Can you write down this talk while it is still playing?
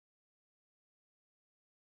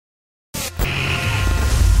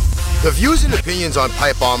The views and opinions on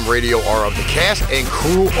Pipebomb Radio are of the cast and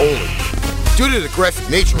crew only. Due to the graphic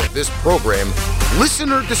nature of this program,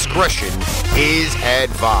 listener discretion is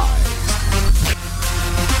advised.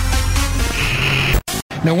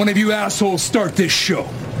 Now, one of you assholes start this show.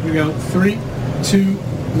 Here we go. 3, 2,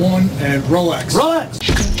 1, and Rolex. Rolex!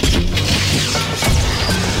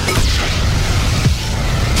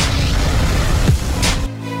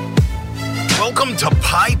 Welcome to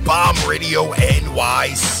Pipebomb Radio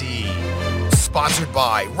NYC. Sponsored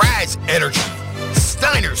by Raz Energy,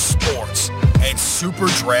 Steiner Sports, and Super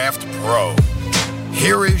Draft Pro.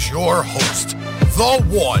 Here is your host, the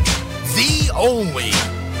one, the only,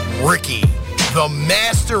 Ricky, the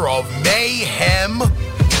master of mayhem,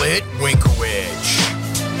 Litwinkowicz.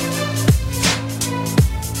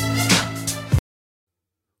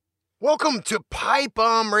 Welcome to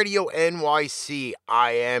Pipebomb Radio NYC.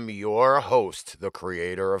 I am your host, the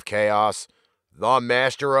creator of chaos, the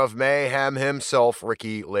master of mayhem himself,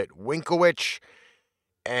 Ricky Litwinkowicz.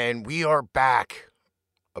 And we are back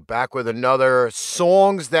with another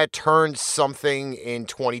Songs That Turned Something in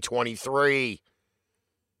 2023.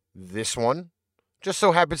 This one just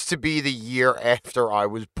so happens to be the year after I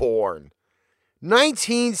was born.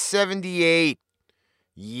 1978.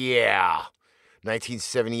 Yeah.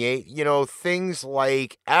 1978, you know, things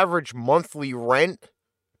like average monthly rent,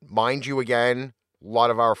 mind you again, a lot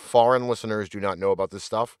of our foreign listeners do not know about this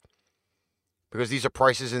stuff because these are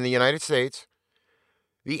prices in the United States.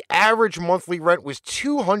 The average monthly rent was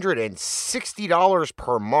 $260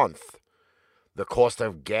 per month. The cost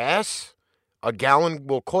of gas, a gallon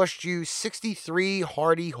will cost you 63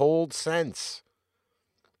 hearty hold cents.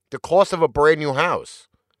 The cost of a brand new house,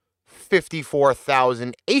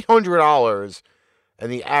 $54,800, and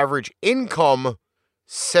the average income,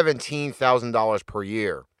 $17,000 per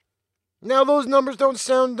year. Now, those numbers don't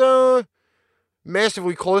sound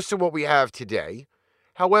massively close to what we have today.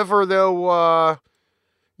 However, though,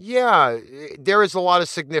 there is a lot of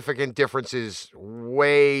significant differences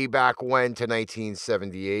way back when to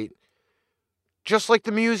 1978. Just like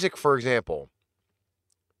the music, for example.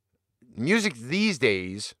 Music these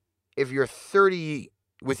days, if you're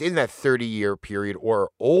within that 30-year period or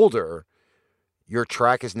older, your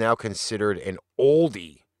track is now considered an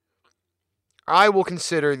oldie. I will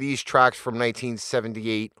consider these tracks from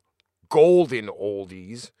 1978 golden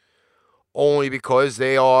oldies only because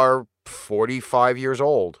they are 45 years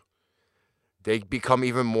old. They become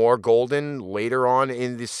even more golden later on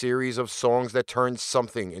in the series of Songs That Turned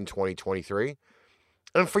Something in 2023.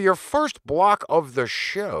 And for your first block of the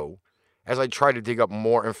show, as I try to dig up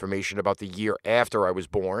more information about the year after I was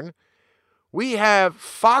born, we have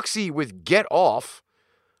Foxy with Get Off,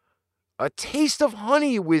 A Taste of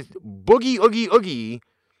Honey with Boogie Oogie Oogie,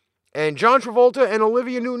 and John Travolta and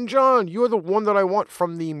Olivia Newton-John, You're the One That I Want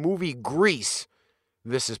from the movie Grease.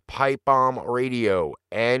 This is Pipebomb Radio,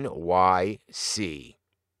 NYC.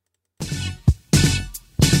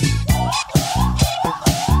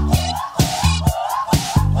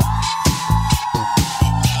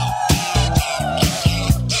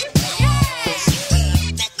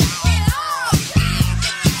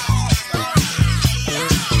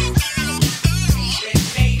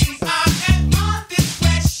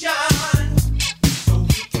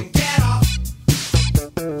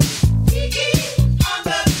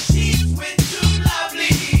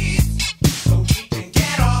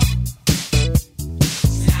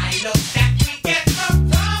 That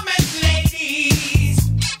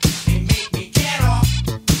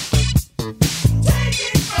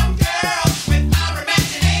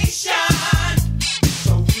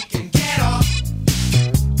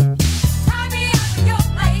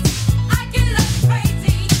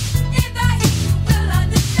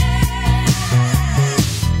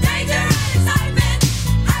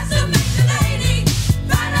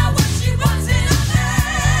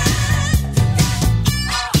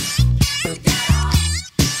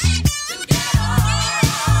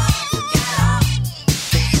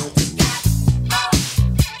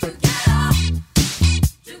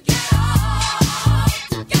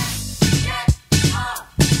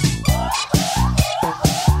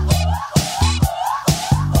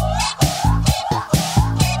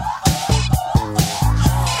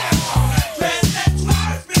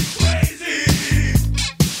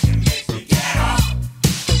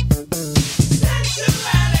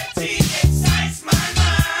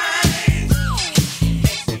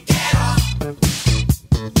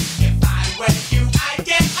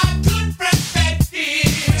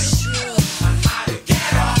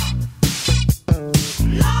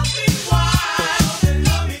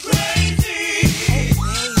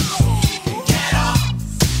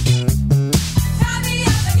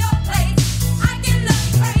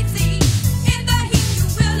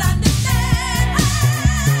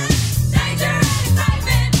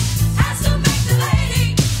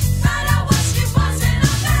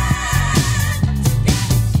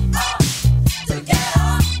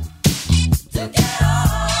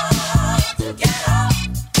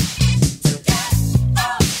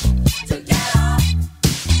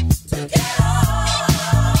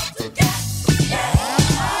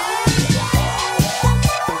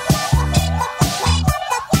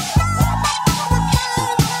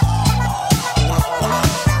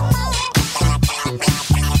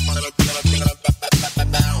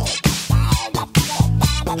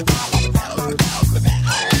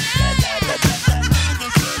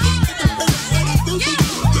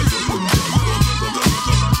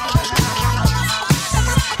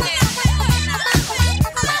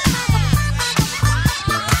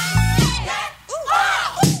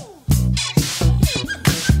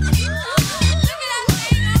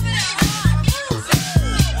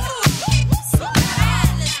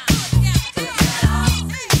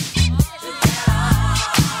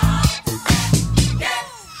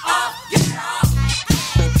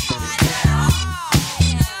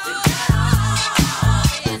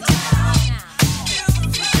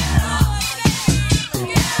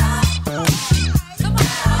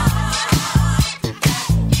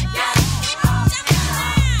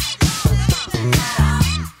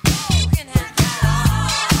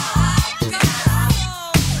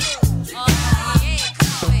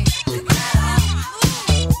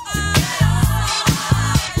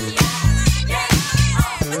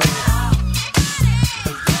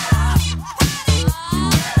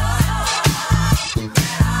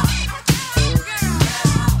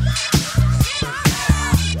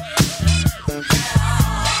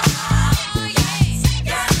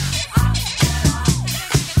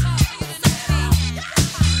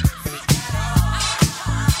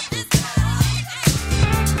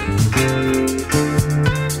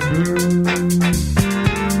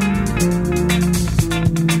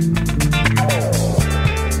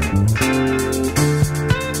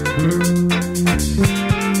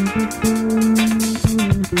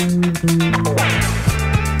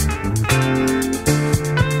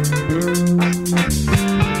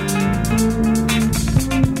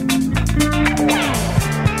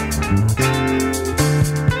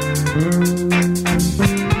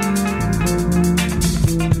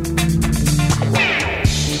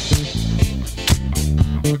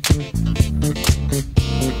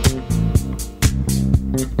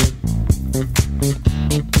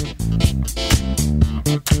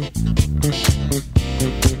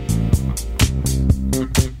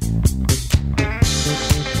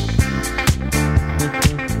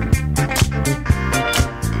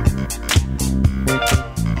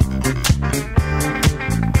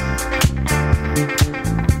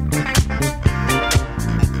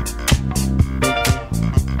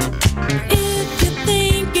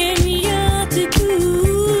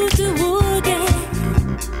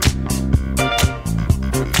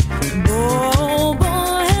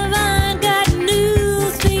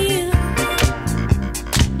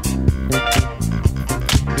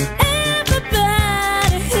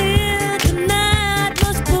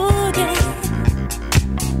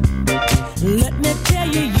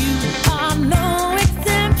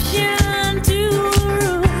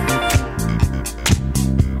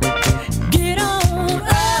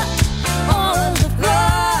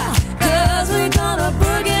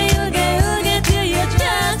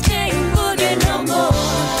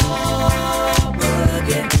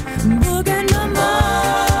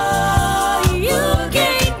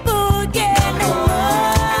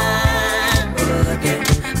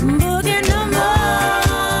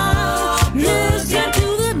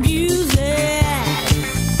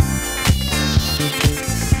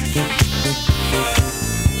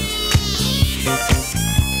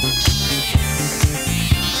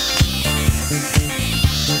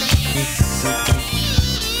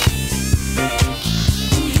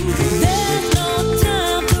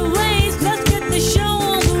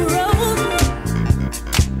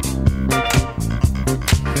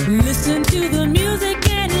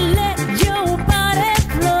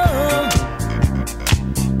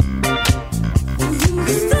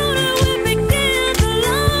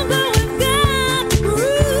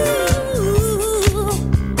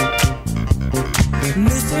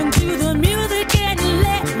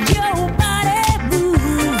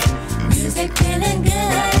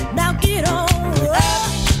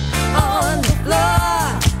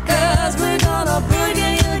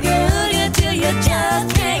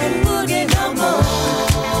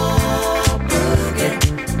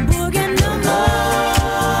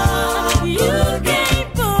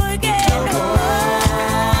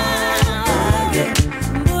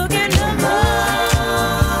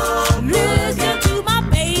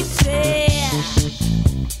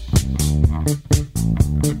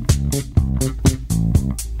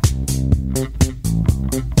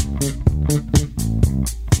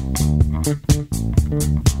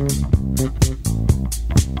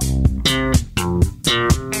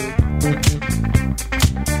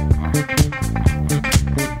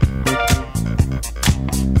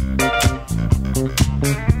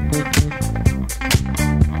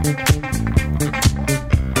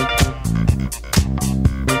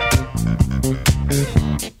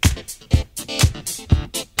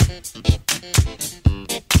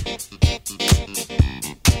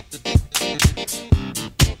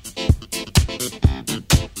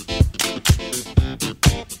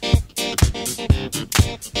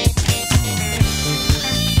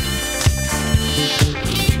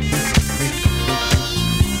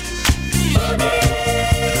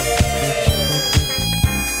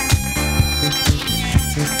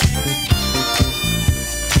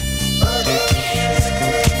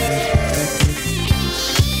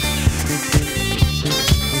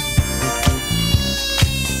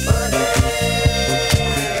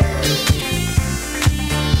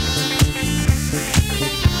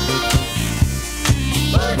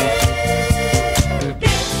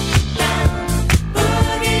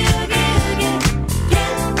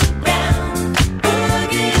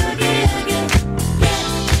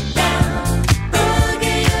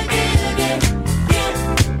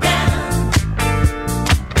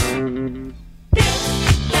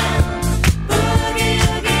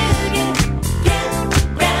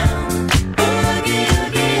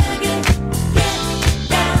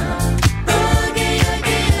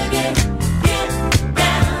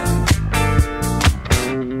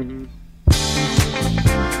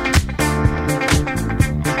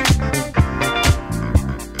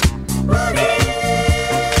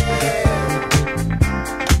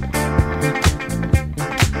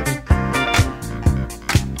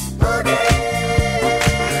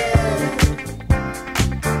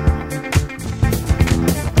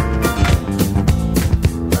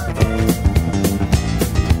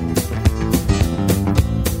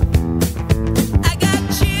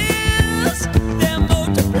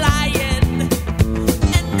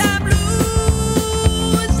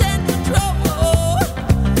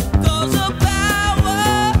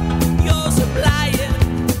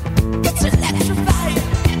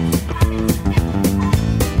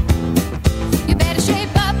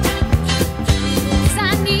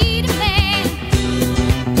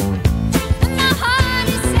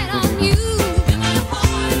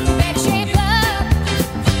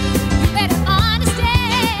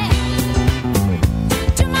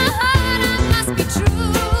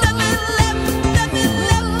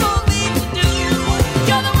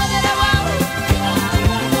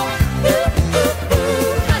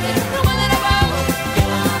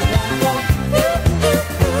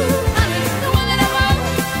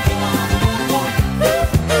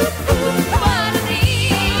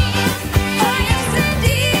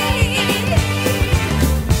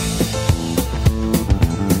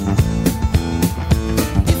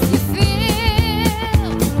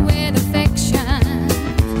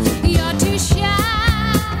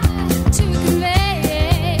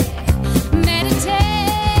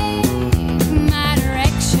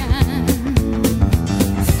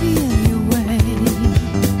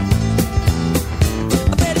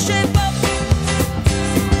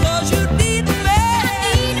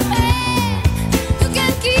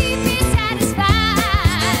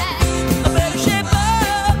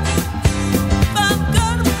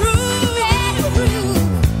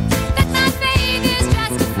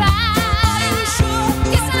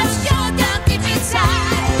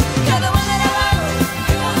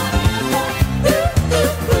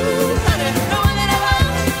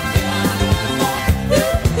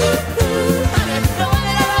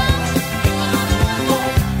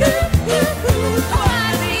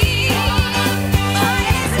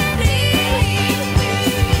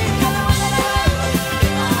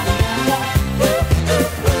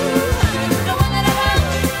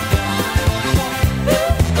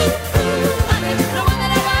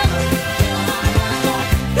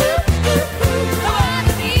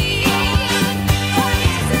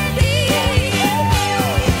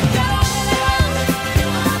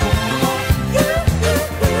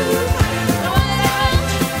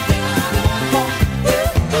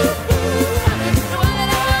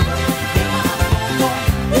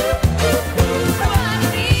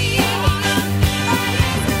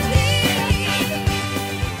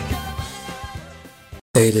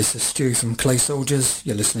Hey, this is Stu from Clay Soldiers.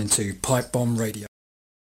 You're listening to Pipebomb Radio.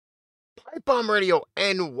 Pipebomb Radio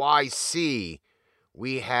NYC.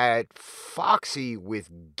 We had Foxy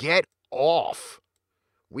with Get Off.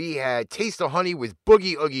 We had Taste of Honey with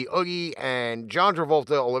Boogie Oogie Oogie, and John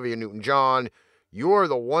Travolta, Olivia Newton-John, You're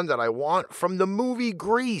the One That I Want, from the movie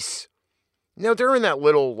Grease. Now, during that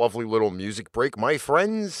lovely little music break, my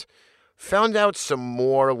friends found out some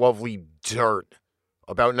more lovely dirt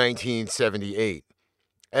about 1978.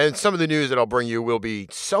 And some of the news that I'll bring you will be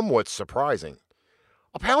somewhat surprising.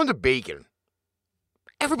 A pound of bacon.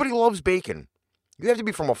 Everybody loves bacon. You have to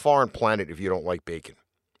be from a foreign planet if you don't like bacon.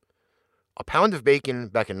 A pound of bacon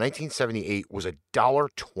back in 1978 was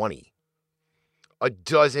 $1.20. A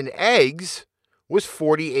dozen eggs was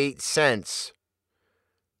 48 cents.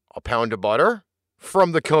 A pound of butter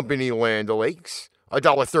from the company Land O'Lakes,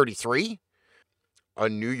 $1.33. A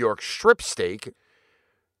New York strip steak,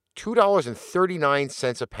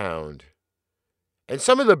 $2.39 a pound. And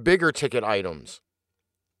some of the bigger ticket items.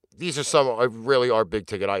 These are some really are big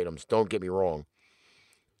ticket items, don't get me wrong.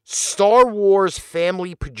 Star Wars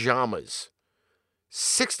family pajamas,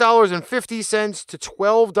 $6.50 to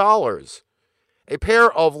 $12. A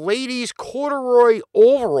pair of ladies' corduroy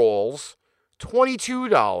overalls,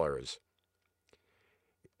 $22.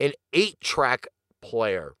 An 8-track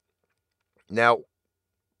player. Now,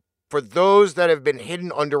 for those that have been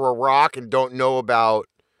hidden under a rock and don't know about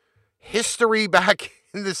history back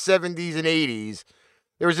in the 70s and 80s,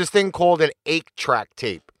 there was this thing called an 8-track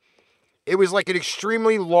tape. It was like an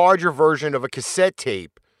extremely larger version of a cassette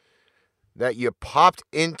tape that you popped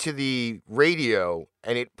into the radio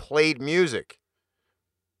and it played music.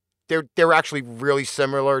 They're actually really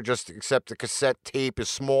similar, just except the cassette tape is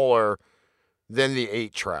smaller than the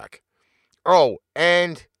 8-track. Oh,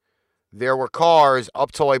 and there were cars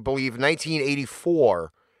up till, I believe,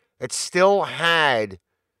 1984 that still had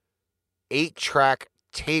 8-track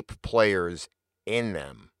tape players in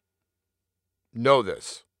them. Know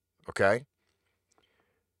this, okay?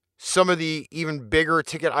 Some of the even bigger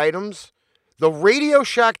ticket items. The Radio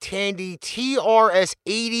Shack Tandy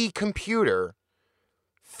TRS-80 computer,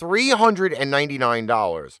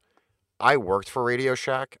 $399. I worked for Radio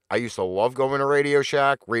Shack. I used to love going to Radio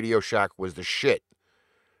Shack. Radio Shack was the shit.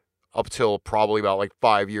 Up till probably about like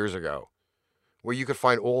 5 years ago, where you could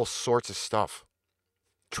find all sorts of stuff.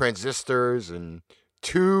 Transistors and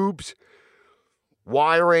tubes,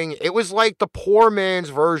 wiring. It was like the poor man's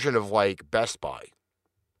version of like Best Buy.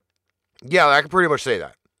 Yeah, I can pretty much say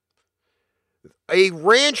that. A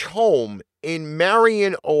ranch home in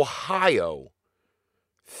Marion, Ohio.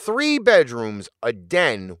 3 bedrooms, a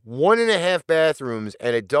den, 1.5 bathrooms,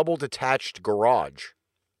 and a double detached garage.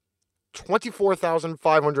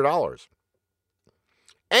 $24,500.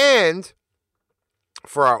 And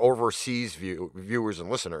for our overseas viewers and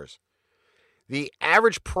listeners, the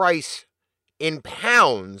average price in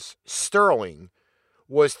pounds sterling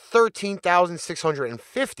was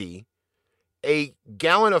 $13,650. A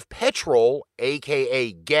gallon of petrol,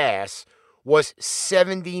 aka gas, was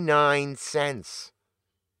 79 cents.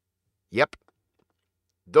 Yep.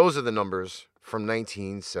 Those are the numbers from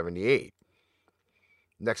 1978.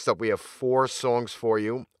 Next up, we have 4 songs for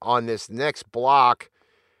you on this next block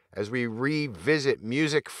as we revisit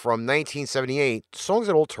music from 1978. Songs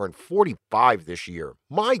that all turned 45 this year.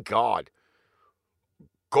 My God.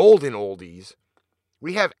 Golden oldies.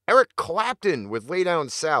 We have Eric Clapton with Lay Down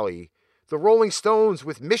Sally, the Rolling Stones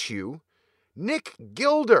with Miss You, Nick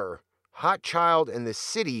Gilder, Hot Child in the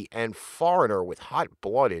City, and Foreigner with Hot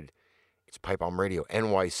Blooded. It's Pipebomb Radio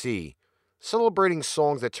NYC, celebrating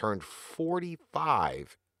songs that turned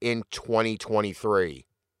 45 in 2023.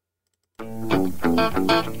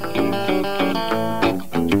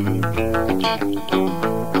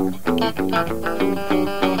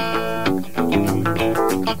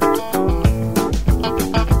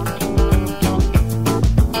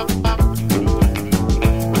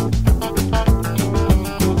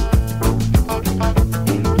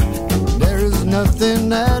 Nothing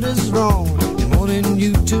that is wrong in wanting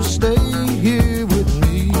you to stay here with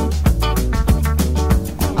me.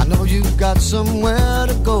 I know you've got somewhere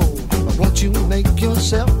to go, but won't you make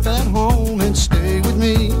yourself at home and stay with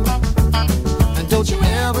me? And don't you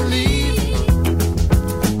ever leave.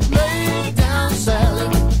 Lay down, Sally,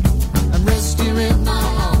 and rest here in my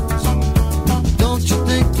arms. Don't you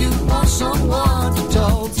think you want someone to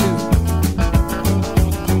talk to?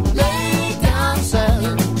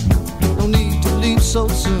 So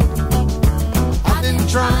soon, I've been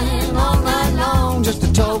trying all night long just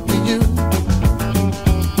to talk to you.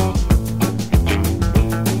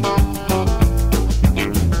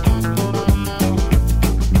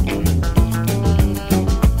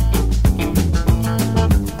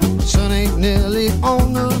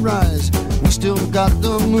 got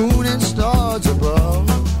the moon and stars above.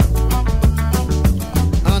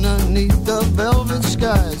 Underneath the velvet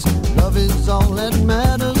skies, love is all that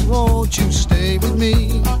matters. Won't you stay with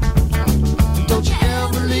me? Don't you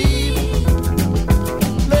ever leave.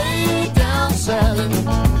 Lay down, Sally,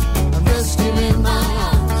 and rest here in my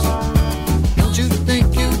arms. Don't you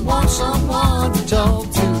think you want someone to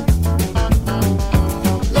talk to?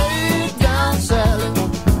 Lay down, Sally,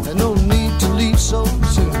 and no need to leave so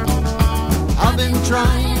soon. I've been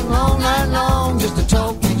trying all night long just to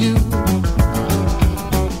talk to you.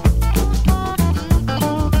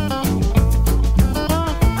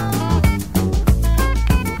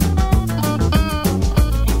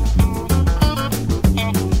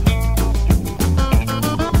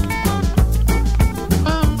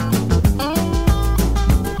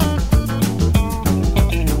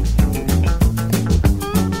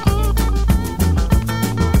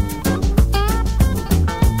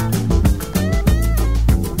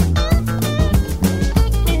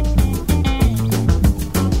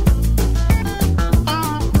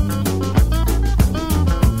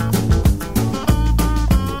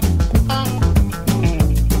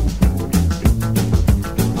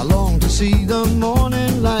 See the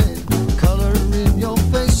morning light color in your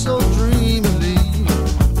face so dreamily.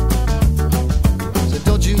 So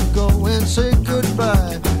don't you go and say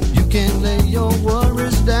goodbye. You can lay your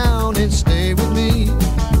worries down and stay with me.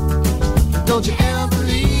 Don't you ever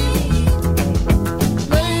leave.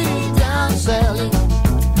 Lay down, Sally,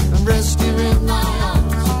 and rest here in my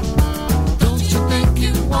arms. Don't you think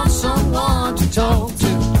you want someone to talk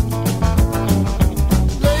to?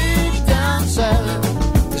 Lay down, Sally,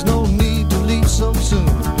 so soon.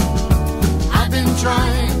 I've been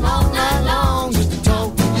trying all night long just to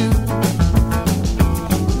talk to you.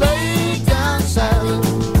 Lay down, Sally,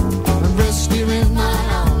 and rest here in my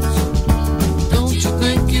arms. Don't you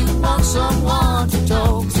think you want someone to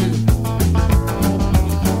talk to?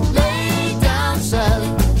 Lay down, Sally,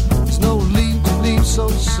 there's no need to leave so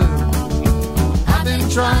soon. I've been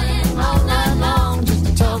trying all night long just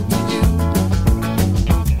to talk to you.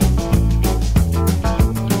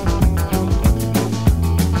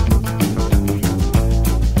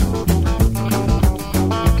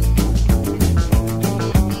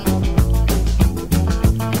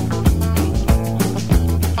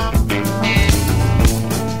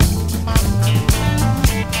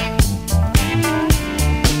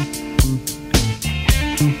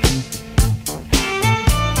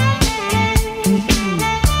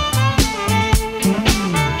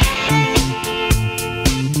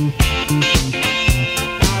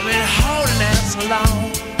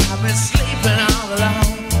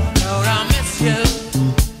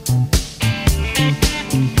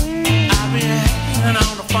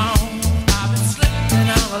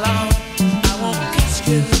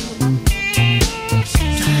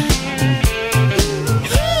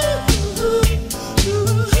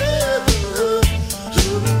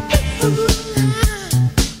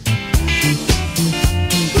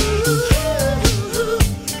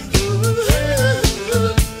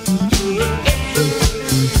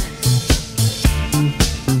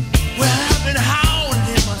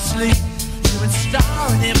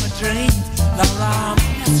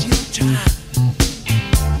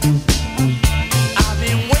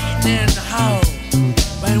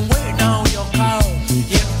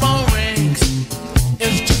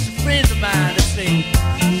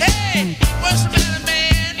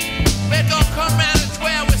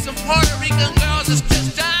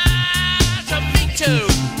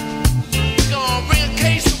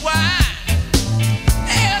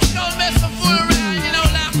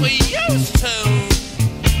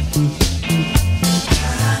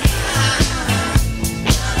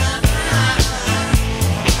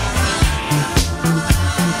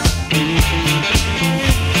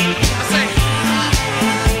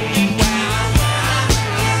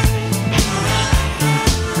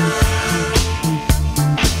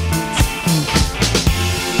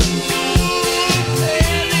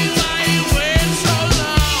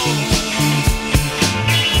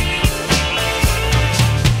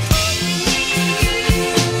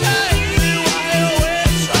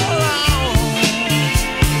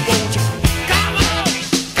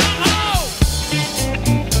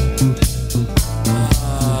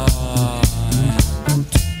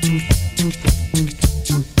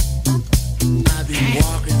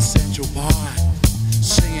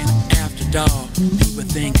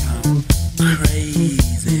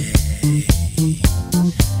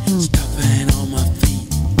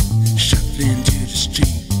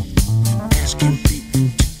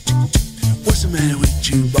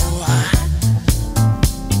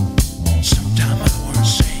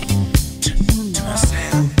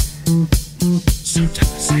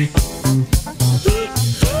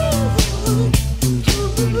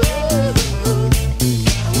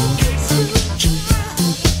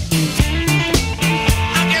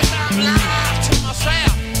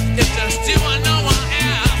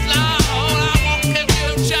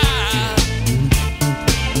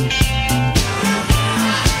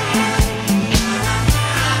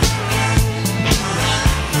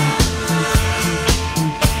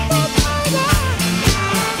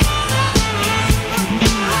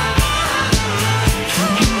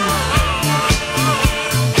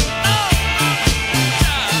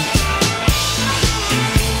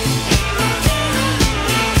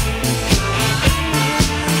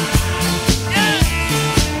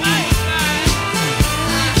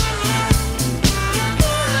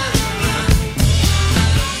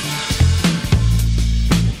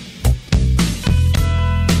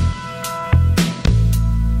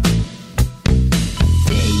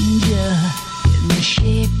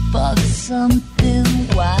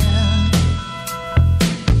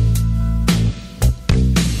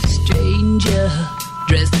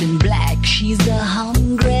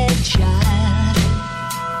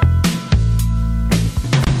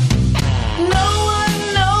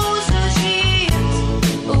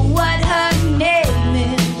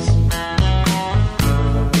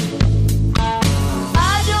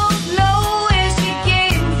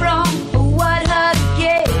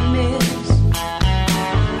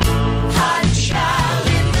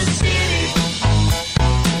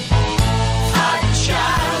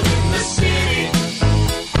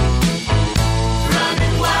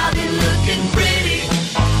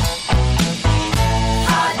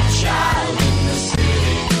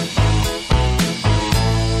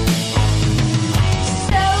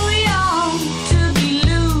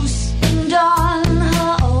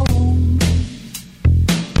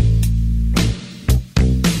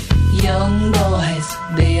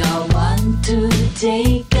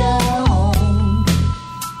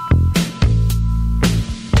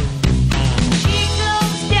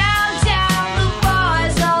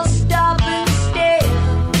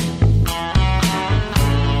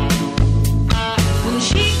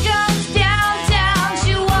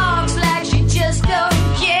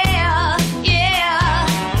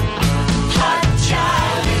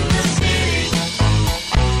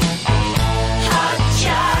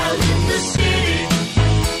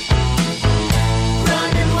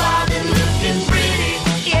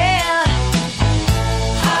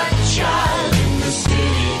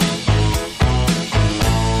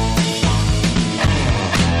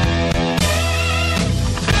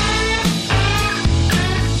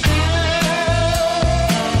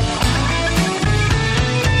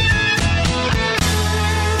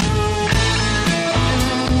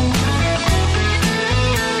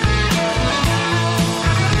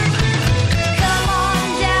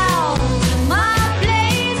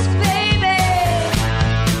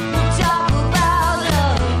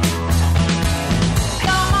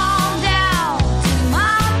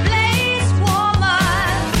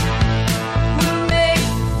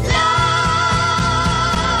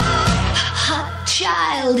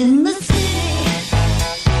 child in the city.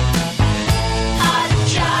 Hot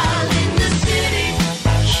child in the city.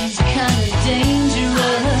 She's kind of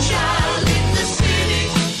dangerous. Hot child in the city.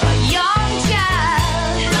 A young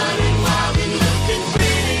child running wild and looking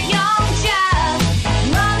pretty. Young child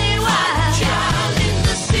running wild. Hot child in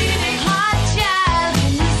the city. Hot child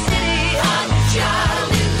in the city. Hot child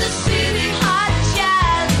in the city. Hot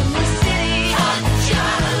child in the city. Hot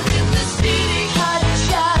child in the city. Hot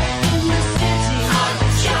child in the city. Hot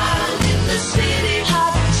child in the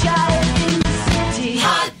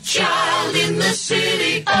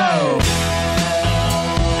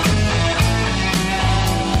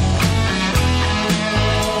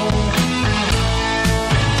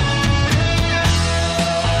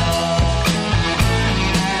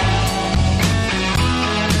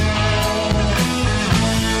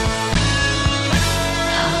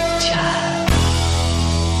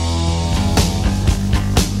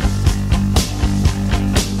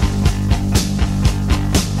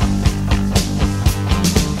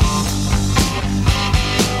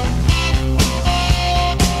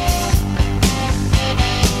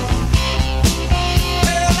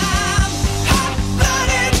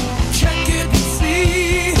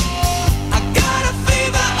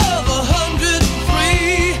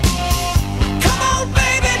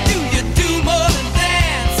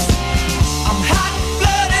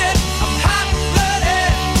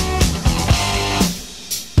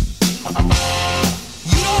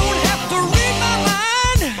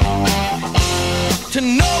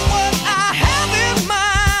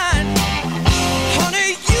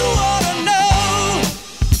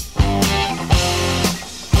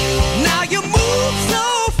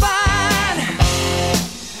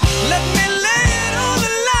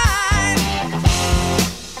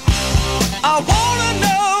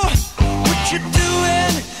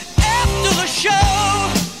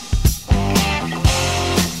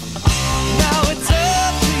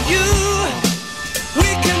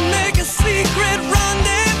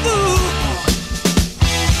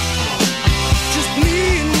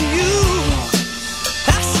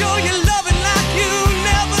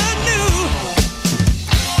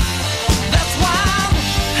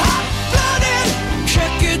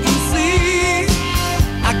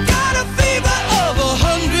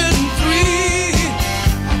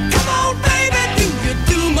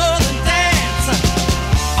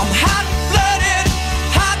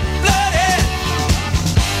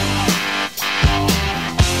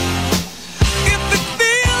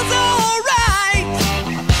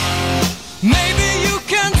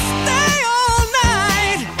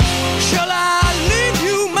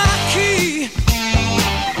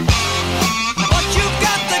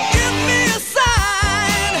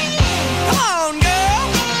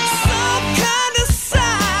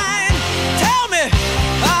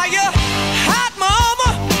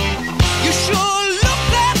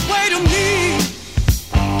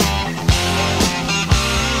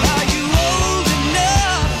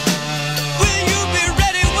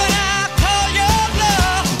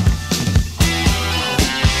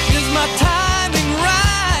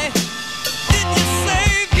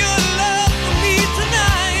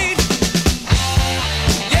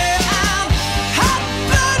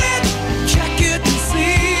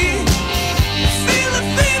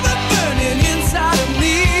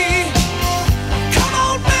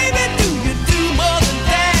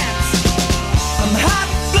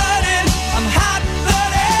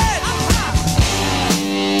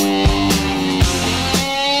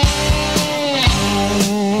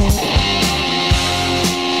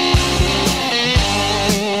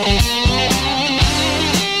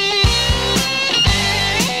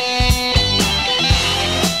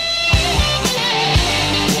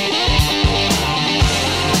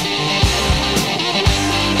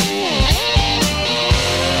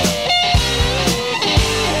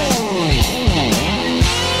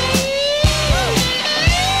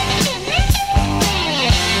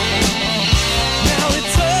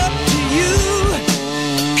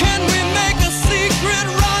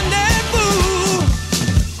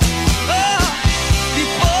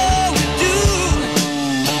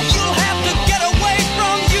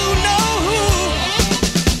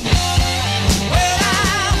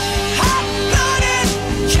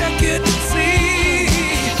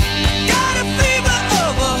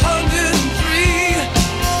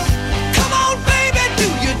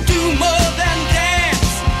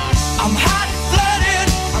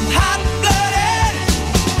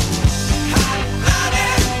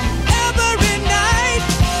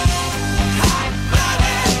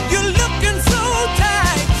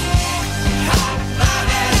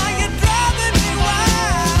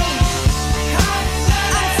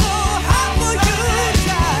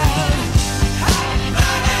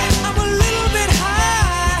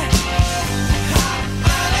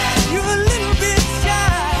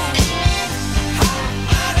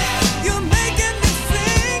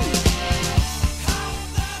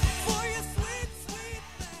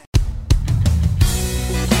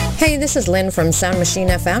Hey, this is Lynn from Sound Machine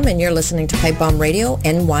FM, and you're listening to Pipebomb Radio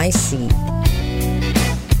NYC.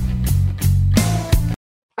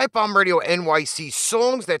 Pipebomb Radio NYC,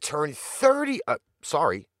 songs that turn songs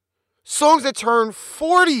that turn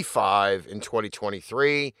 45 in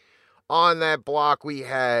 2023. On that block, we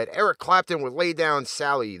had Eric Clapton with Lay Down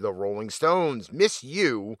Sally, The Rolling Stones, Miss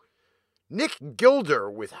You, Nick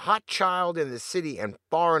Gilder with Hot Child in the City, and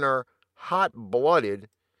Foreigner, Hot Blooded.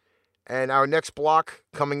 And our next block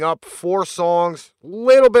coming up, 4 songs, a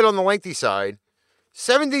little bit on the lengthy side.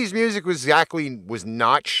 70s music was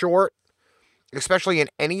not short, especially in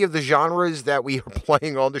any of the genres that we are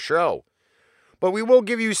playing on the show. But we will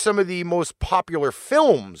give you some of the most popular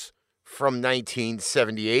films from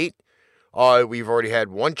 1978. We've already had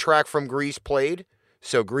one track from Grease played,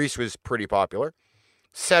 so Grease was pretty popular.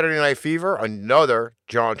 Saturday Night Fever, another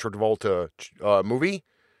John Travolta movie.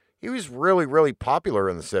 He was really, really popular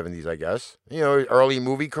in the 70s, I guess. Early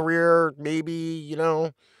movie career, maybe,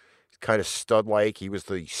 kind of stud-like. He was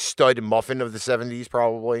the stud muffin of the 70s,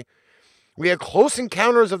 probably. We had Close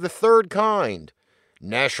Encounters of the Third Kind,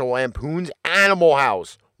 National Lampoon's Animal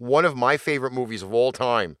House, one of my favorite movies of all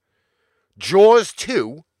time, Jaws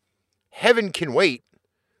 2, Heaven Can Wait,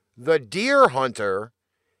 The Deer Hunter,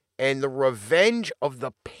 and The Revenge of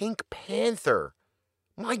the Pink Panther.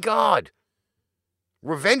 My God.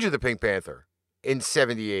 Revenge of the Pink Panther in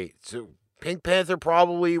 78. So Pink Panther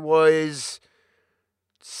probably was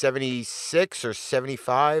 76 or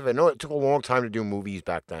 75. I know it took a long time to do movies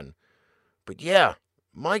back then. But yeah,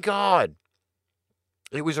 my God.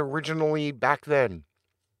 It was originally back then.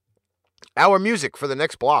 Our music for the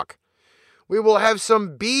next block. We will have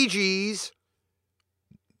some Bee Gees,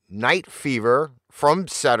 Night Fever from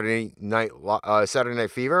Saturday Night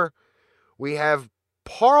Fever. We have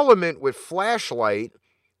Parliament with Flashlight,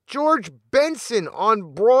 George Benson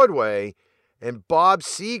on Broadway, and Bob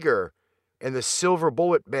Seger and the Silver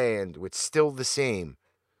Bullet Band with Still the Same.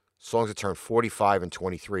 Songs that turn 45 and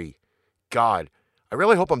 23. God, I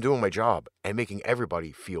really hope I'm doing my job and making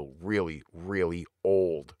everybody feel really, really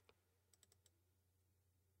old.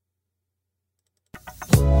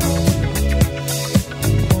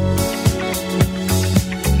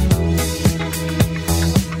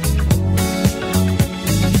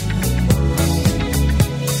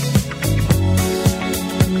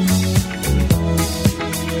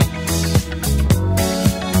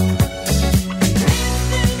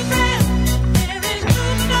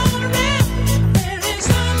 There is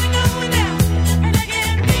something going down, and I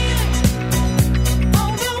can feel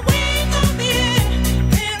it.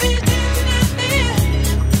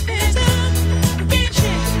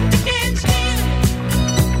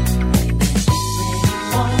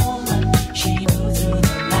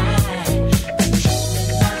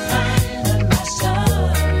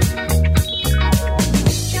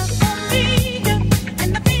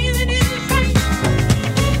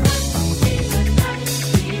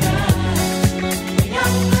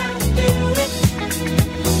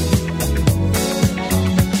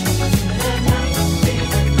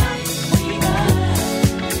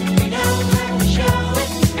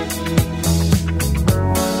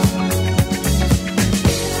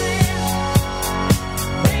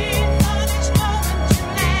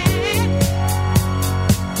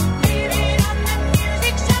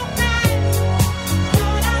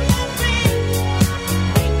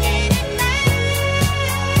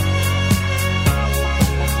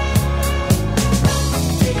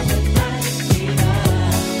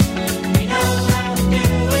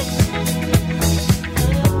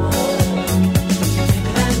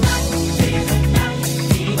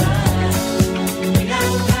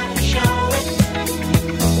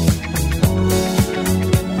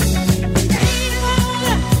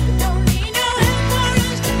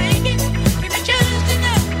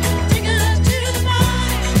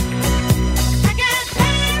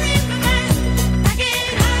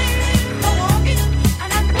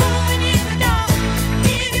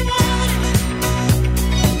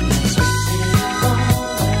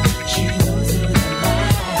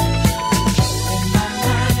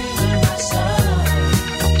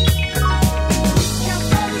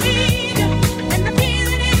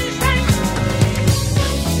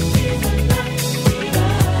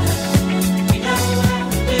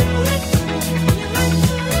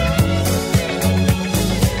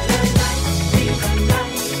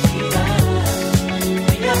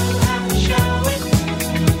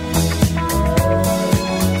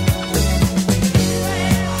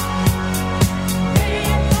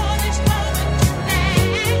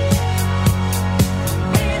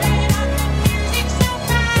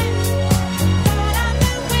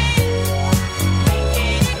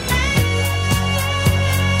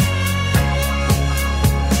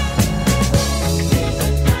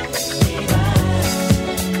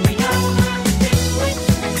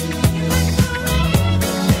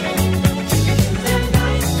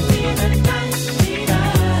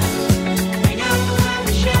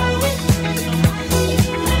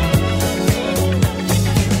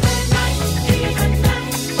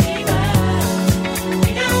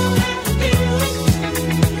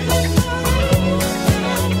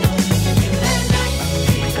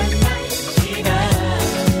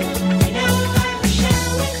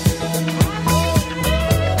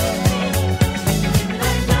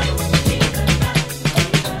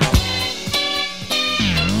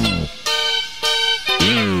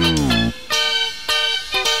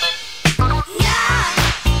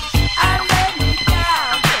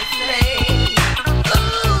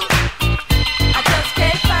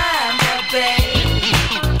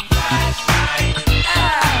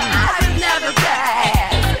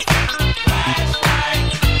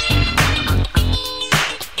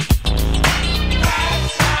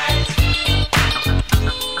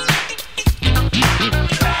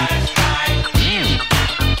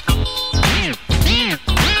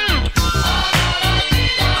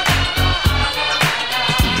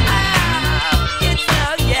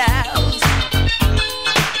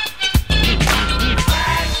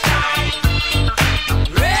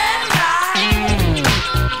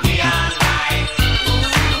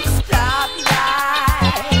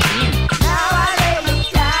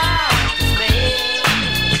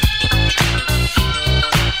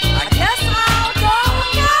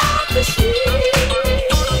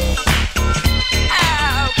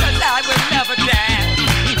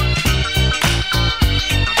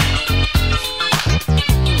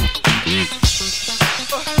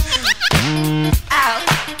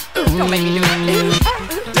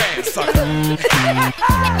 Get it.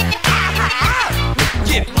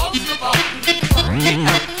 Get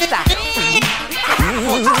it. Stop.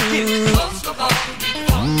 One time, get it.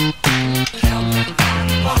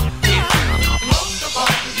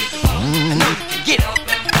 I know you can get it.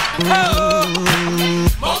 Oh.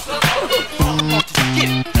 Get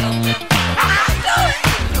it.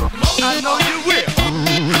 I know you will.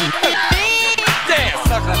 Damn,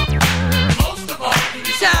 sucker.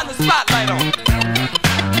 Shine the spotlight on it.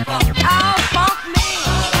 Oh, fuck me.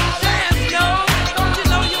 Damn, yo. Don't you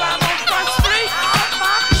know you out on Front Street? Oh,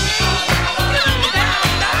 fuck me. Down,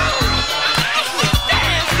 down.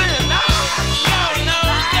 Dancing. No, no,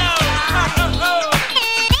 no.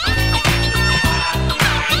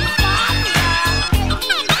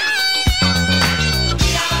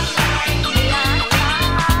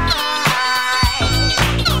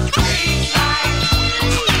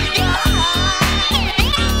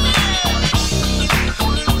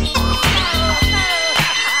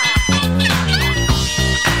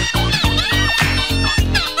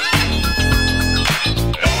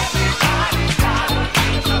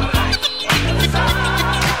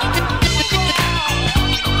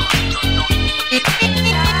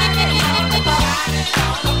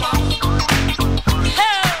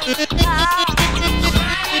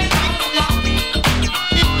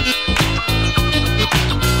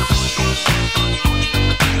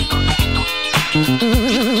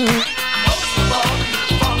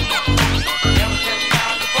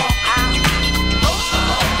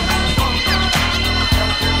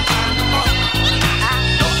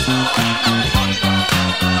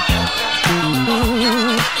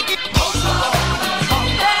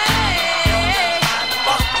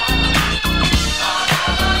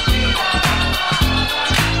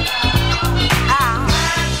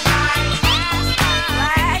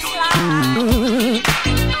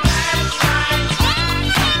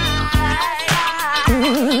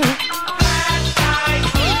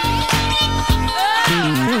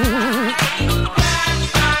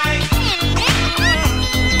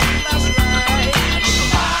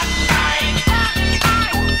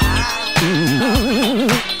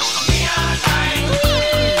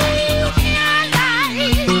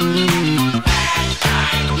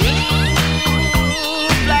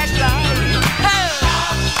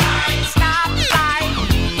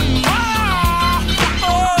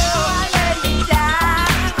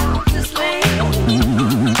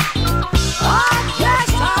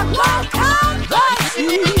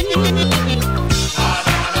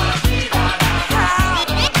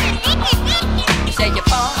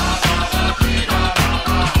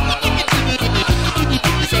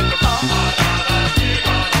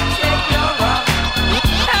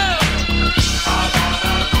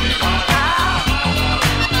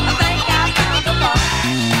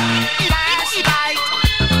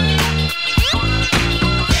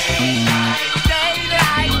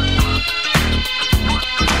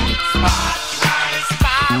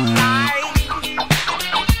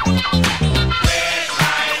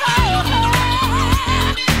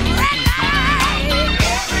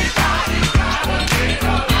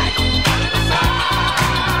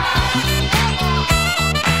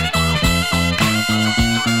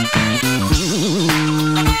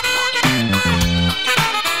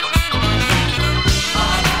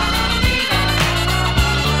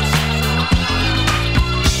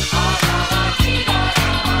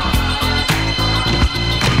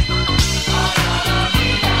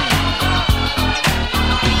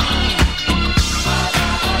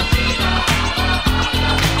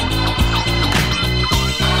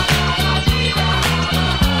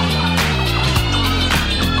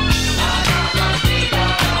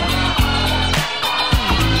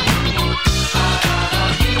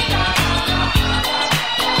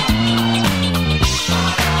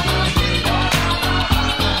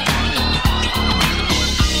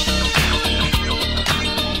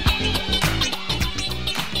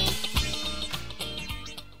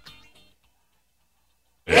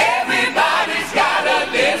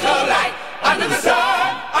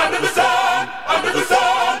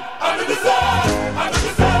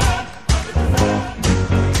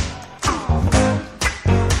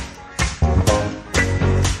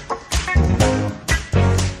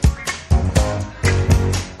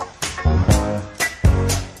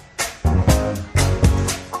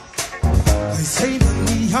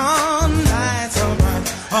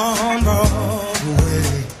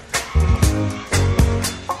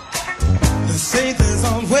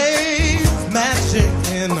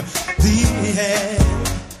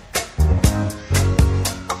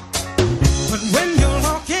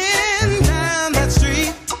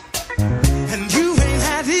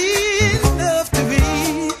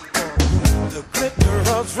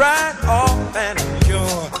 right off and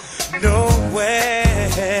you're nowhere.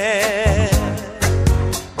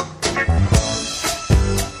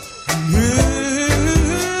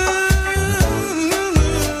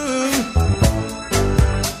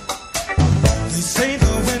 They say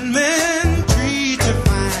the women treat you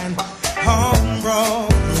fine on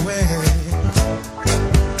Broadway,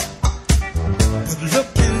 but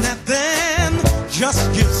looking at them just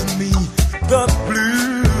gives me the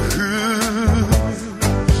blues.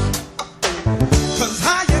 'Cause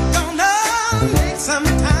how you gonna make some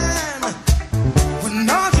time when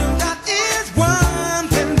all you got is one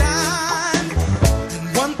thin dime, and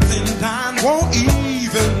one thin dime won't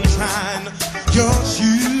even shine your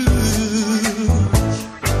shoes.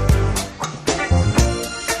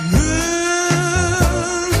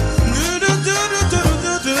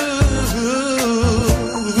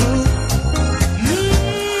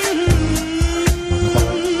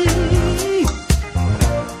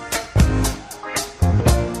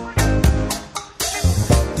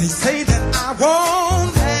 They say that I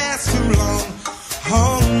won't last too long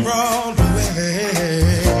on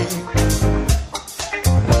Broadway.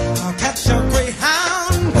 I'll catch a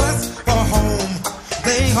Greyhound bus for home,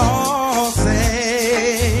 they all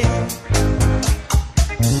say.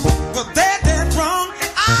 But they're dead wrong,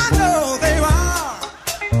 I know they are,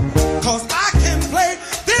 'cause I can play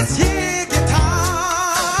this here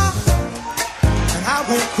guitar, and I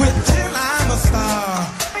won't quit till I'm a star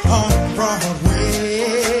on Broadway.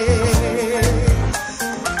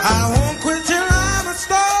 I won't quit till I'm a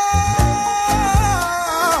star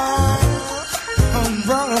on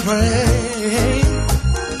Broadway.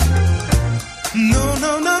 No,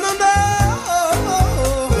 no, no, no, no.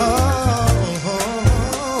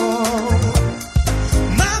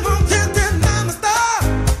 I won't quit till I'm a star,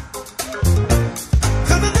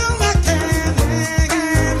 'cause I know I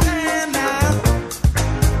can now.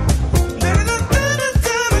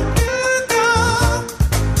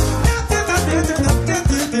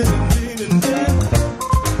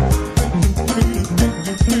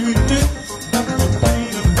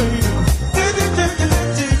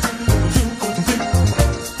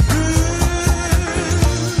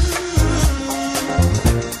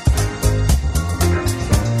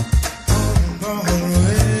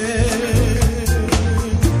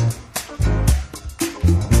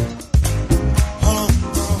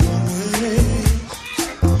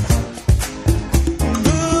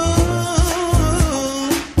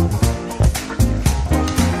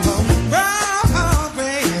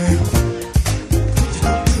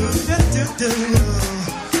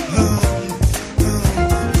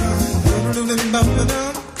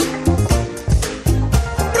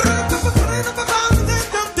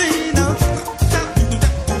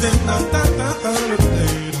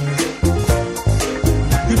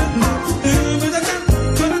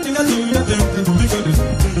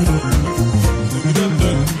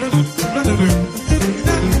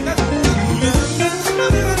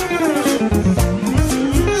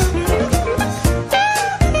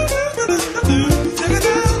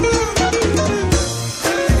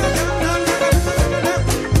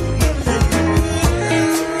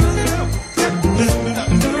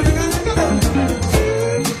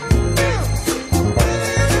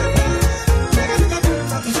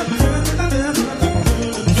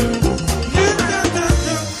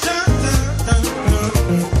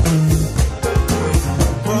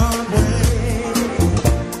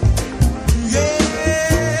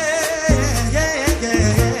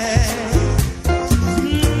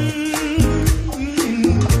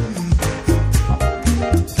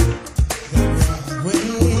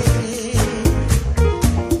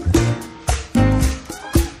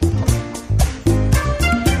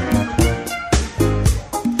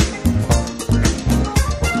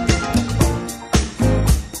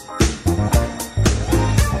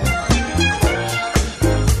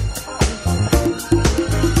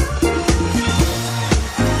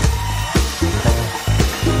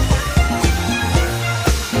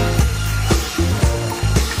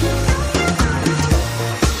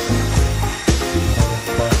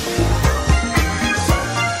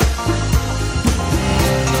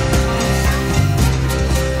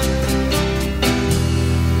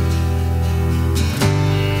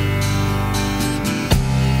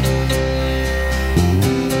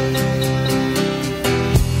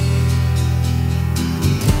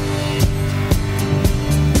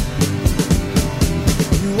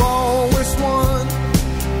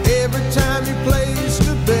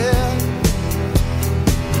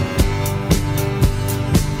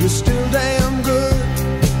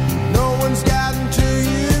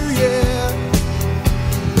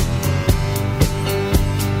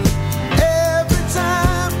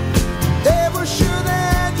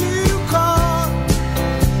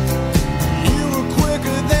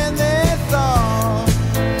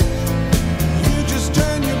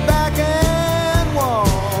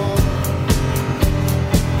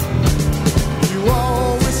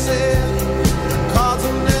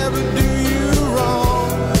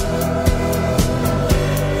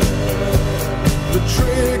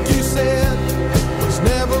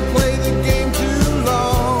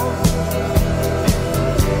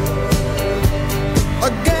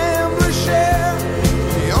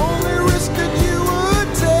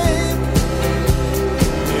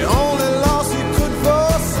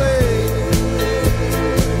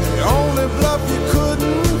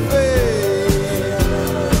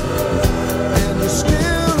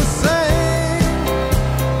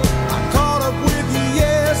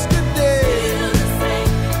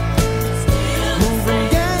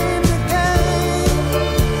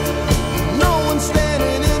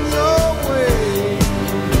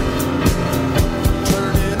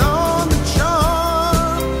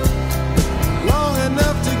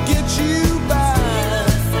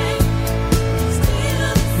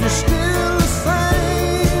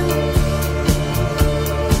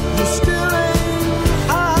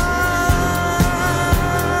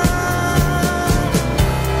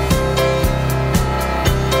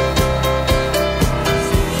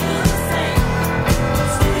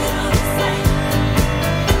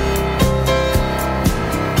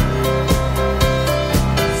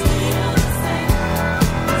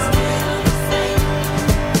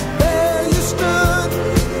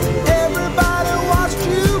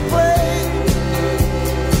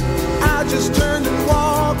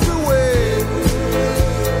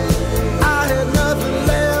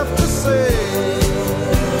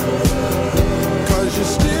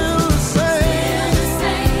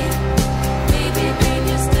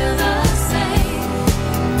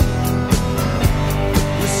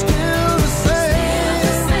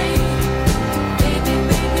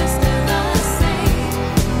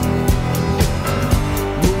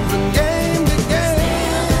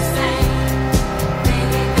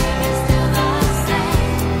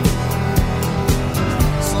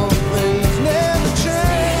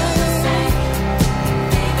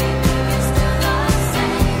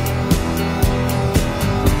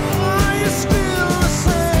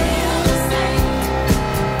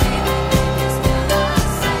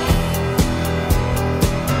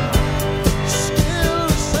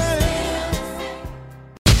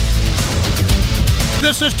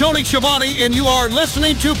 This is Tony Schiavone, and you are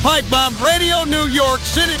listening to Pipebomb Radio, New York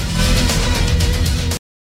City.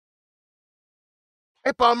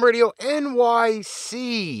 Pipebomb Radio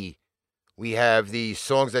NYC. We have the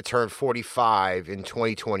songs that turned 45 in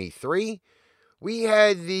 2023. We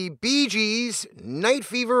had the Bee Gees, Night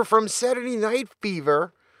Fever from Saturday Night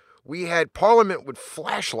Fever. We had Parliament with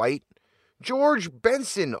Flashlight, George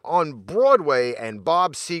Benson on Broadway, and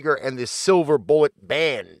Bob Seger and the Silver Bullet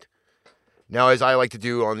Band. Now, as I like to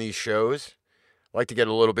do on these shows, I like to get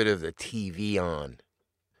a little bit of the TV on.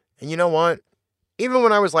 And you know what? Even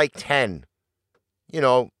when I was like 10,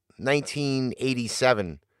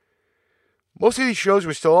 1987, most of these shows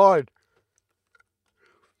were still on.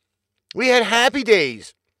 We had Happy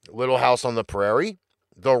Days, Little House on the Prairie,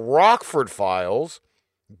 The Rockford Files,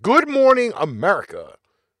 Good Morning America,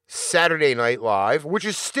 Saturday Night Live, which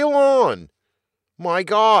is still on. My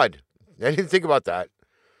God, I didn't think about that.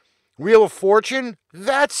 Wheel of Fortune,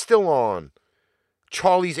 that's still on.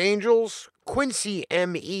 Charlie's Angels, Quincy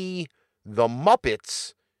M.E., The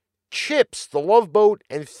Muppets, Chips, The Love Boat,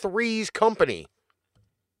 and Three's Company.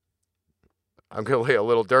 I'm going to lay a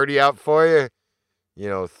little dirty out for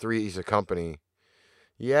you. Three's a Company.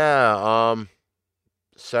 Yeah,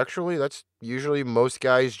 sexually, that's usually most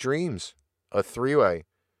guys' dreams. A three-way.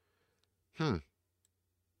 I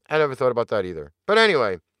never thought about that either. But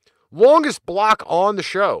anyway, longest block on the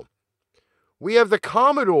show. We have the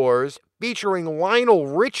Commodores featuring Lionel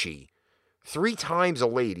Richie, 3 Times a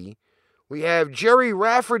Lady. We have Jerry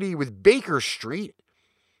Rafferty with Baker Street.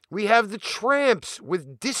 We have the Tramps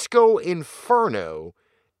with Disco Inferno.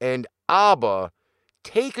 And ABBA,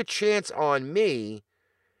 Take a Chance on Me.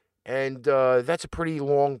 And that's a pretty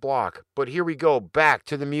long block. But here we go, back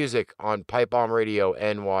to the music on Pipebomb Radio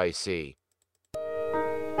NYC.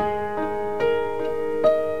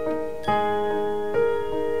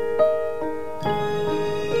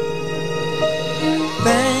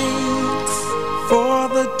 Thanks for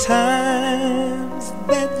the times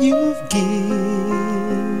that you've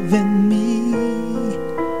given me.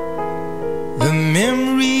 The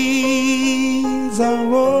memories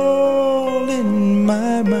are all in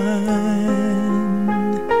my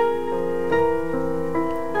mind.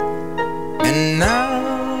 And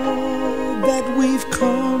now that we've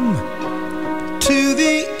come to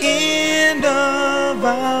the end of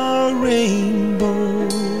our rainbow,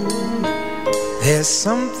 there's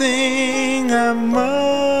something I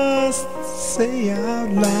must say out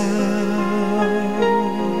loud.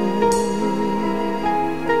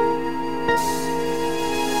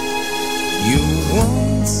 You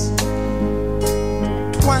once,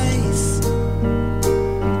 twice,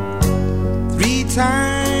 3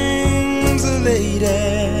 times a lady,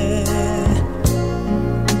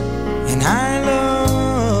 and I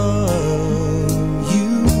love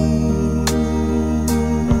you.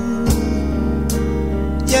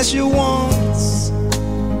 Yes, you once,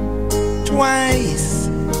 twice,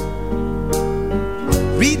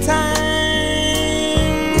 3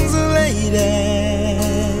 times a lady,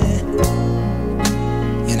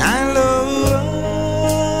 and I love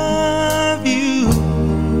you.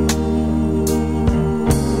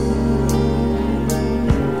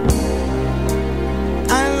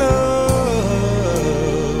 I love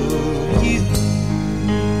you.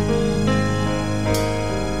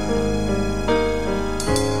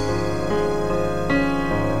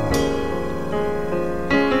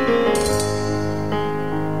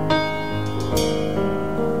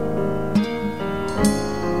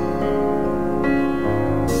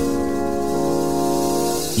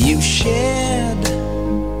 You shared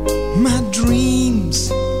my dreams,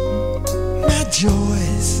 my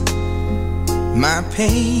joys, my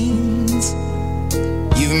pains.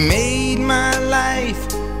 You've made my life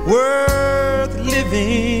worth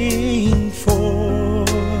living for.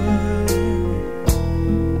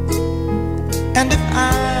 And if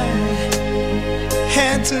I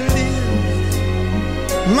had to live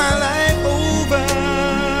my life over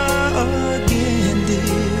again,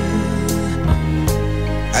 dear,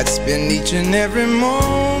 I'd spend each and every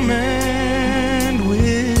moment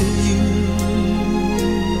with you.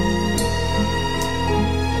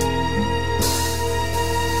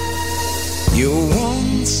 You're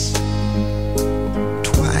once,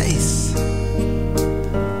 twice,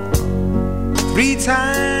 3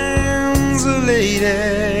 times a lady,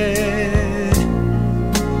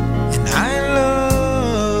 and I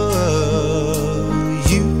love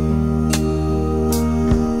you.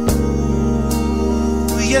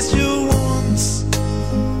 Yes, you once,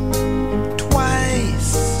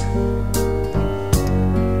 twice,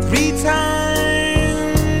 3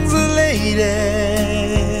 times a lady,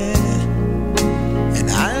 and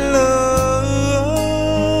I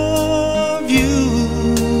love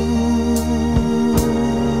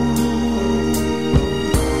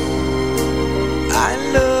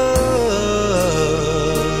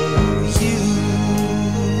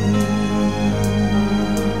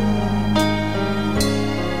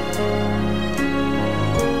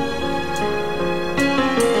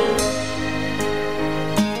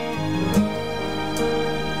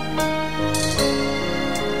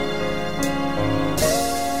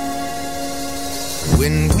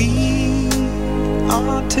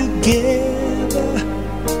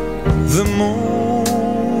the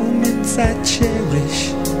moments I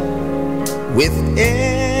cherish with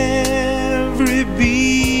every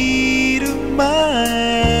beat of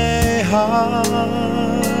my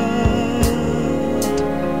heart.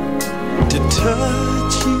 To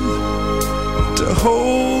touch you, to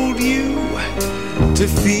hold you, to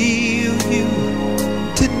feel you,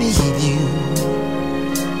 to need you.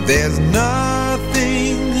 There's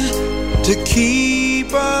nothing to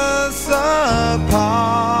keep us apart.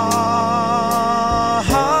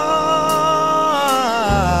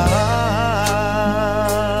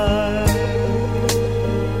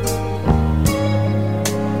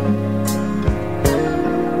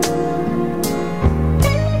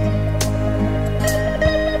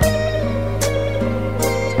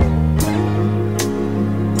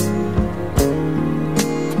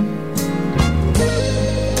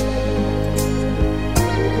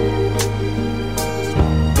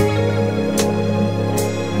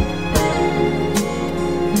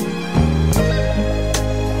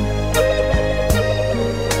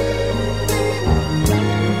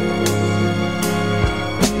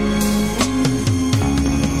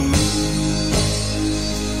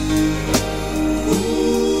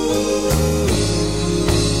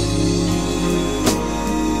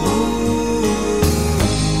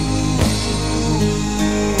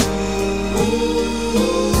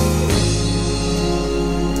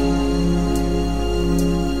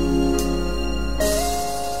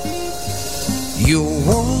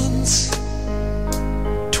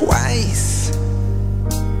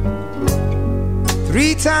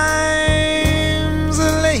 Times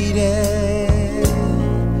a lady,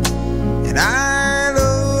 and I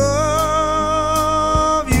love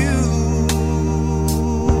you.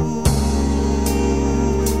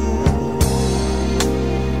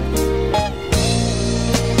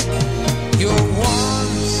 You're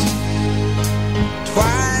once,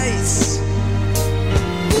 twice,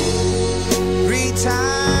 three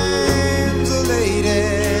times a lady.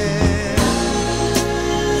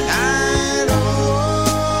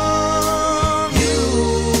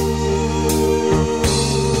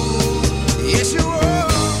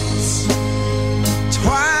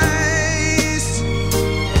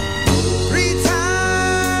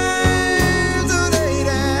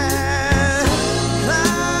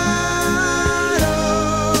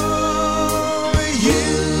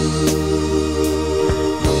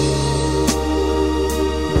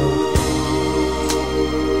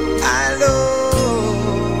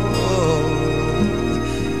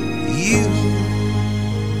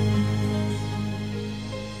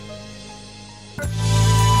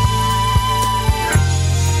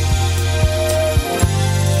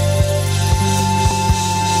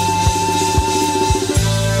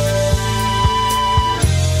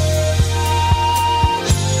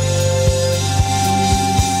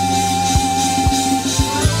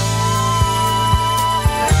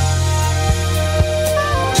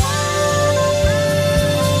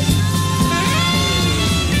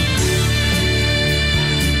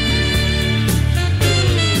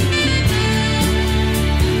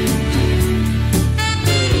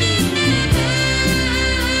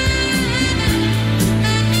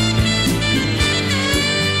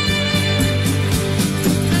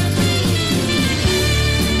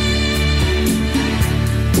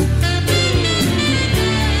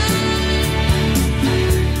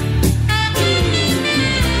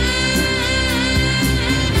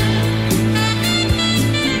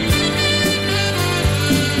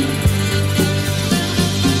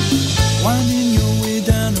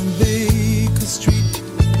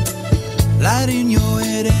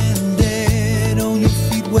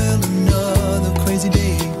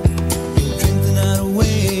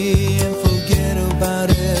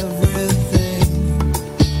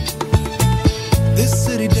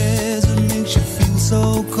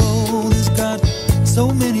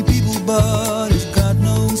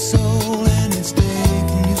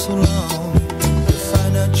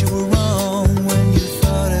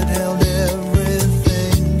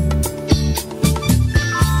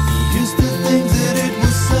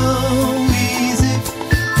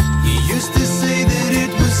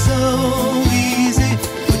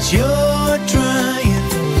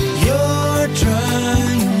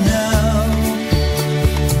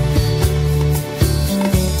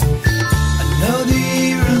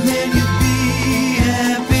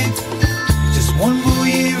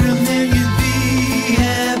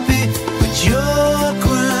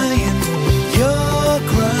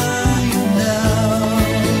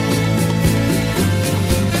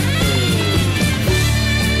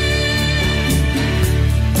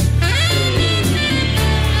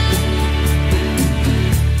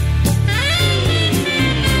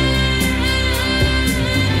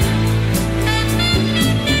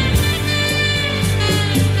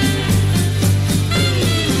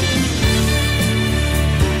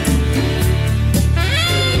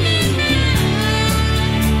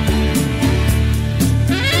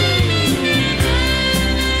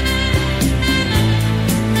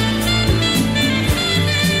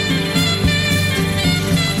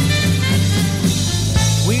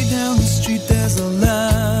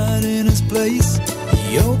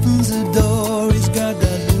 He opens the door, he's got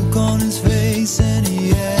that look on his face, and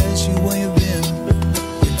he asks you where you've been.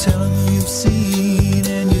 You tell him who you've seen,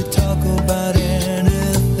 and you talk about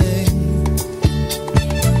anything.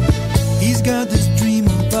 He's got this dream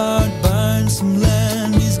about buying some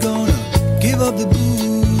land. He's gonna give up the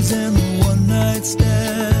booze and the one-night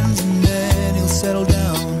stands, and then he'll settle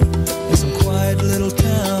down in some quiet little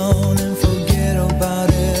town and forget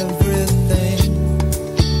about everything.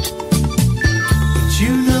 But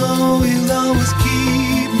you know he'll always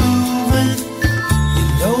keep moving. You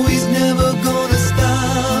know he's never gonna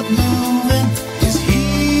stop moving, 'cause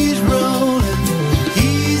he's rolling,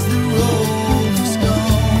 he's the Rolling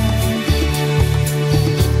Stone.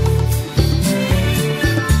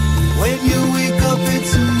 When you wake up,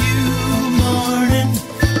 it's a new morning.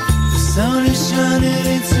 The sun is shining,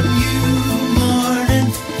 it's a new morning.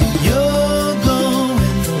 You're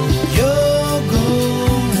going home.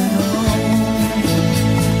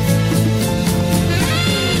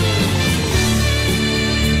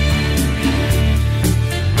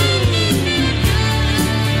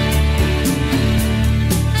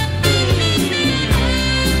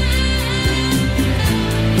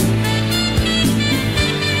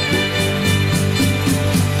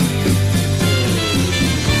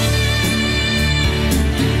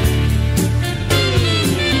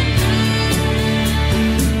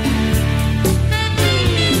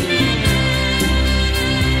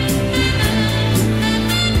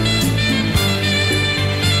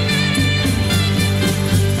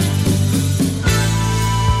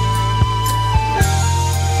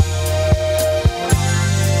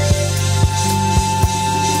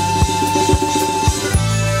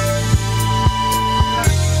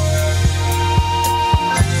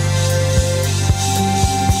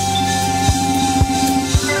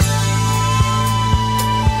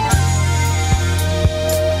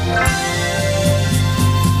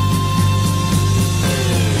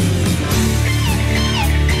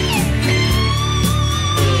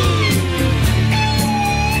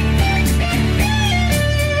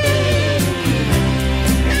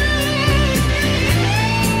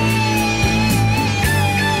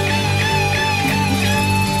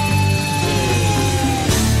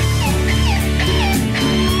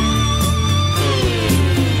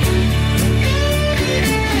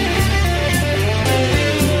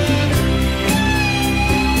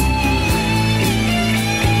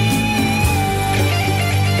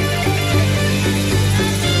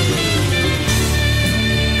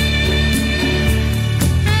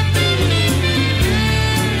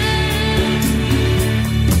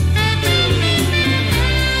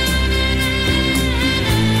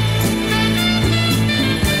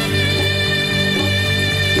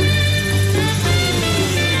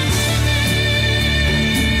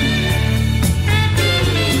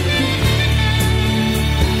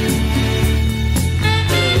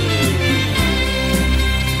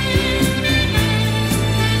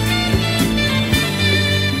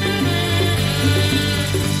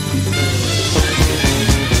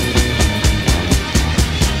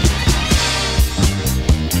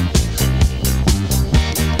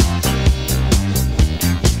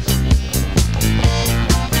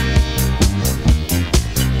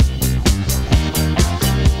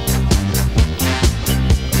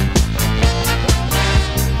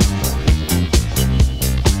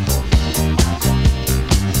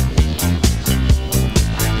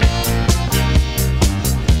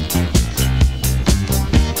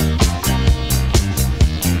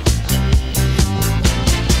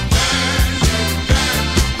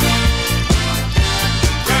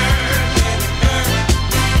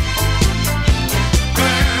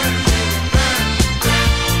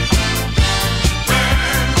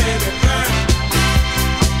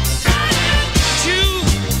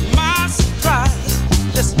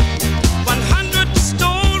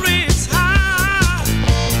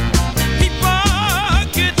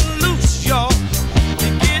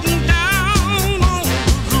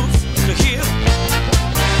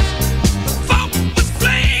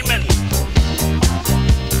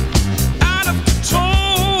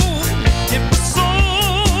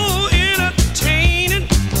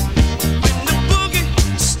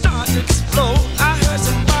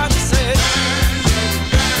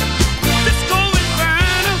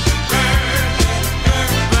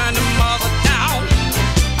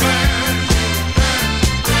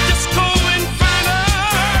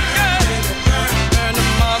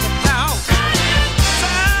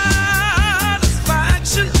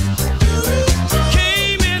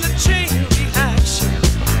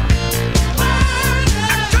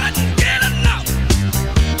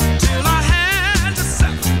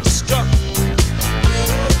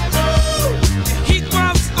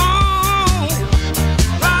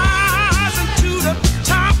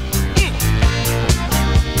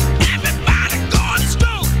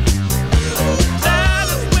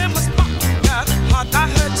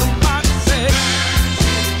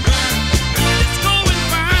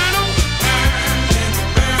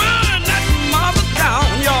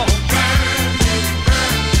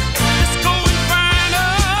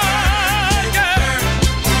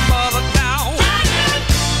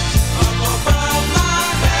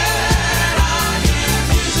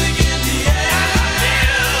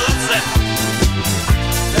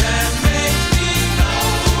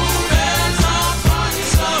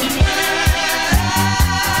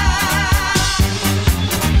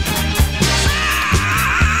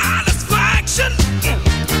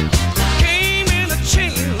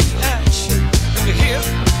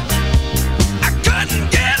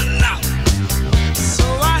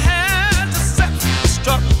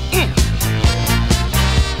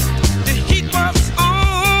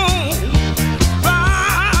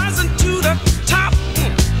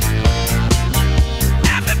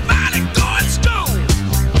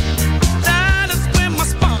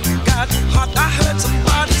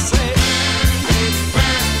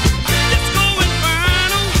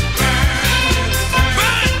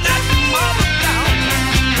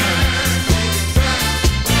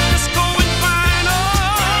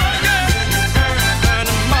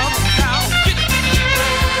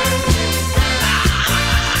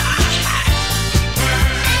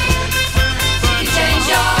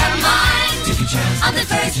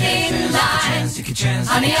 next in line.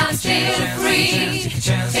 Honey, I'm still free.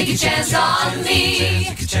 Take a chance on me.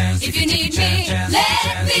 If you need me,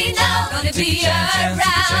 let me know. Gonna be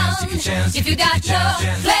around. If you got no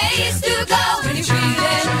place to go when you're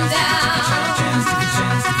feeling down.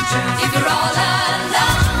 If you're all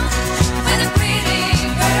alone, when the pretty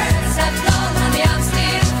birds have flown, honey, I'm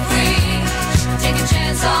still free. Take a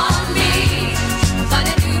chance on me.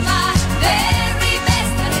 Gonna do my very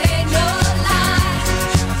best, but it ain't no lie.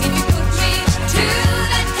 If you put me to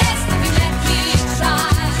the test, if you let me try,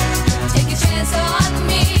 take a chance on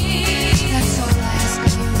me. That's all I ask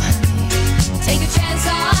of you, honey. Take a chance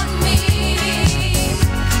on me.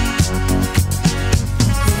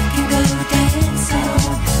 We can go dancing,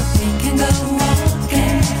 we can go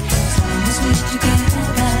walking, as long as we're together.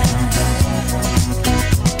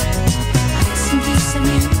 Listen to some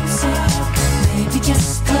music, maybe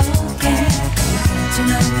just talking, get to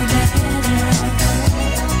know you better.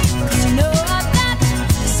 'Cause you know I've got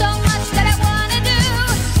so much that I wanna do.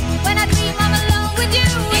 When I dream I'm alone with you,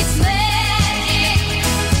 it's magic.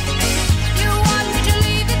 You want me to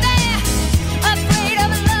leave it there, afraid of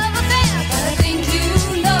a love affair, but I think you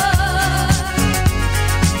know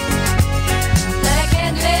that I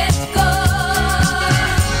can't let go.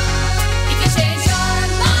 If you change your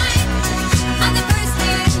mind, I'm the first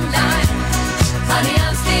in line. Honey,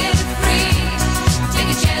 I'm still free. Take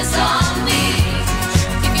a chance on me.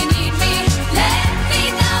 If you need me, let me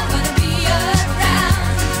know. Gonna be around.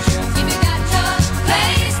 If you got no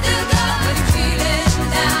place to go when you're feeling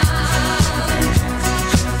down.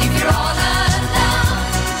 If you're all alone,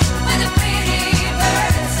 when the pretty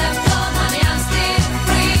birds have flown, honey, I'm still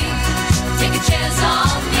free. Take a chance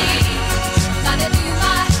on me. Gonna do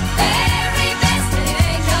my very best, and it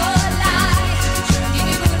ain't no lie. If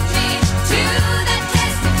you put me to the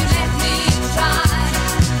test, if you let me try,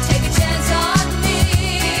 take a chance on me.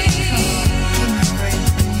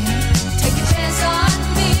 Take a chance on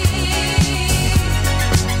me.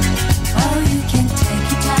 Oh, you can take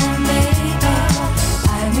your time, baby.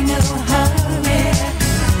 I'm in no hurry.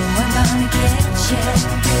 Oh, I'm gonna get you.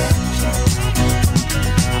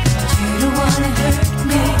 You don't wanna hurt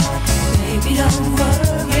me, baby, don't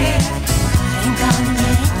worry. I ain't gonna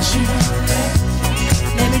let you.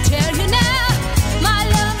 Let me tell you now, my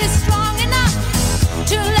love is strong enough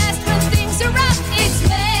to last when things are rough. It's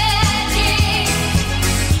magic.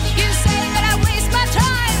 You say that I waste my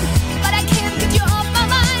time, but I can't get you off my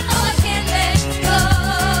mind. Oh, I can't let go,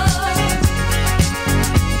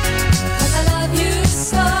 'cause I love you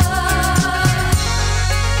so.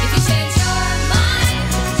 If you change your mind,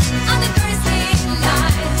 I'm the first in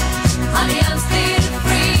line. Honey, I'm still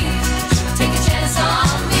free. Take a chance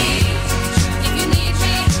on me. If you need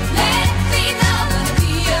me, let me know. Gonna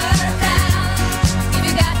be around. If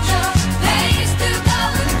you got no place to go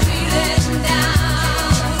when you're feeling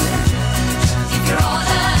down. If you're all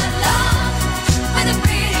alone, when the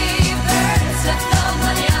pretty birds have flown,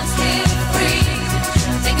 honey, I'm still free.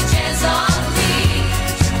 Take a chance on me.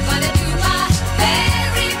 Gonna do my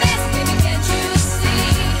very best, baby, can't you see?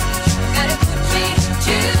 Gotta put me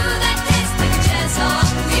to the test. Take a chance on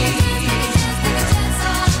me. Take a chance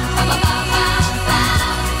on me.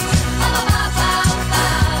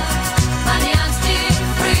 Honey, I'm still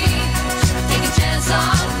free. Take a chance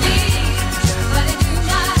on me. Gonna do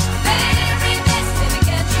my very best, baby,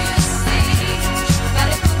 can't you see?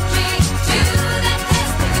 Gotta put me to the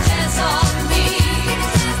test. Take a chance on me.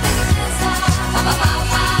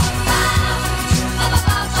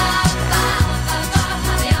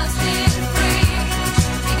 Honey, I'm still free.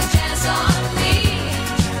 Take a chance on me.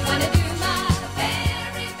 Gonna do my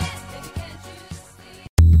very best, baby, can't you see?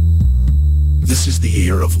 This is the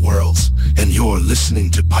year of worlds, and you're listening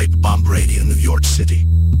to Pipebomb Radio, New York City.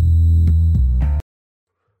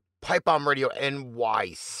 Pipebomb Radio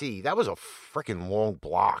NYC. That was a freaking long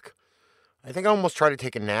block. I think I almost tried to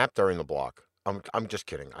take a nap during the block. I'm just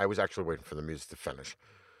kidding. I was actually waiting for the music to finish.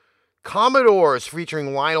 Commodores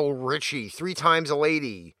featuring Lionel Richie, Three Times a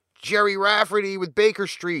Lady, Jerry Rafferty with Baker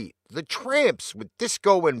Street, The Tramps with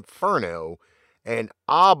Disco Inferno, and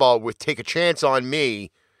ABBA with Take a Chance on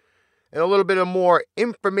Me. And a little bit of more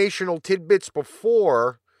informational tidbits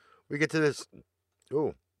before we get to this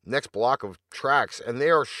next block of tracks. And they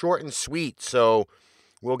are short and sweet, so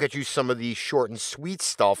we'll get you some of the short and sweet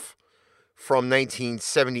stuff from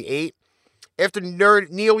 1978. After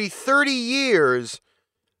nearly 30 years,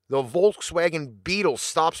 the Volkswagen Beetle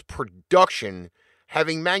stops production,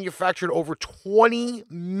 having manufactured over 20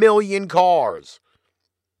 million cars.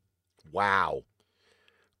 Wow.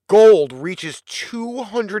 Gold reaches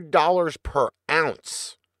 $200 per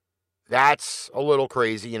ounce. That's a little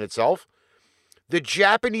crazy in itself. The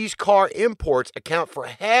Japanese car imports account for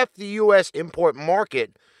half the U.S. import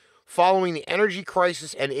market following the energy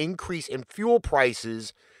crisis and increase in fuel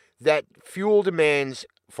prices that fuel demands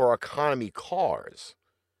for economy cars.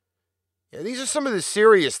 Yeah, these are some of the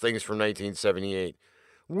serious things from 1978.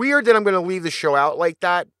 Weird that I'm going to leave the show out like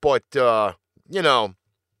that, but,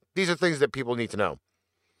 these are things that people need to know.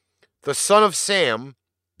 The son of Sam,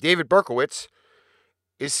 David Berkowitz,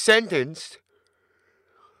 is sentenced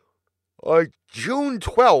on June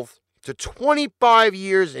 12th to 25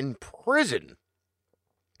 years in prison.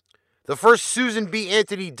 The first Susan B.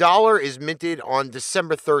 Anthony dollar is minted on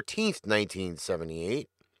December 13th, 1978.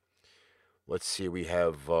 Let's see, we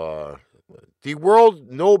have the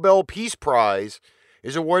World Nobel Peace Prize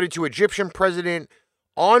is awarded to Egyptian President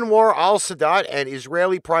Anwar al-Sadat and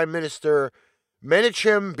Israeli Prime Minister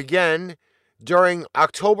Menachem Begin during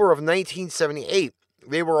October of 1978.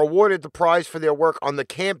 They were awarded the prize for their work on the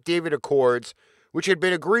Camp David Accords, which had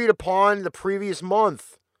been agreed upon the previous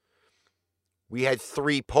month. We had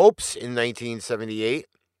 3 popes in 1978.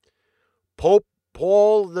 Pope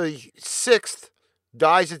Paul VI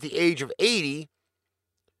dies at the age of 80.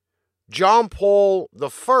 John Paul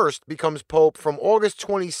I becomes pope from August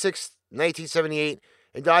 26, 1978,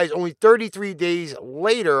 and dies only 33 days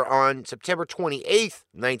later on September 28,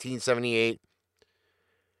 1978.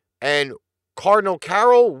 And Cardinal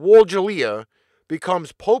Carol Wojtyla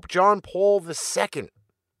becomes Pope John Paul II.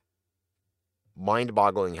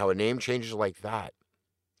 Mind-boggling how a name changes like that.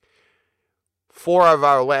 4 of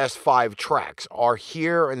our last 5 tracks are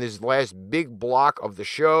here in this last big block of the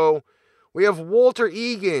show. We have Walter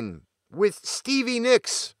Egan with Stevie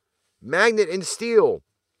Nicks, Magnet and Steel.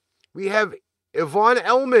 We have Yvonne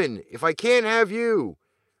Elliman, If I Can't Have You.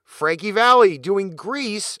 Frankie Valli doing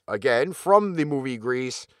Grease, again, from the movie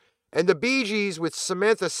Grease. And the Bee Gees with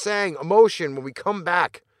Samantha Sang, Emotion. When we come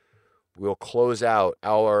back, we'll close out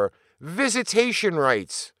our visitation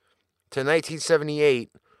rights to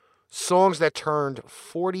 1978. Songs that turned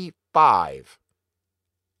 45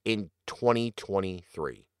 in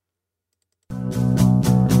 2023.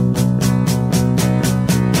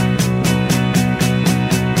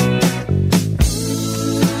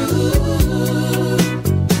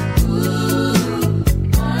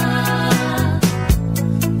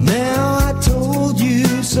 Now I told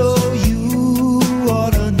you so, you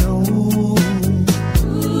ought to know.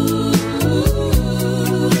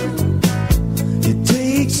 It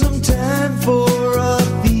takes some time for a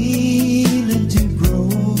feeling to grow.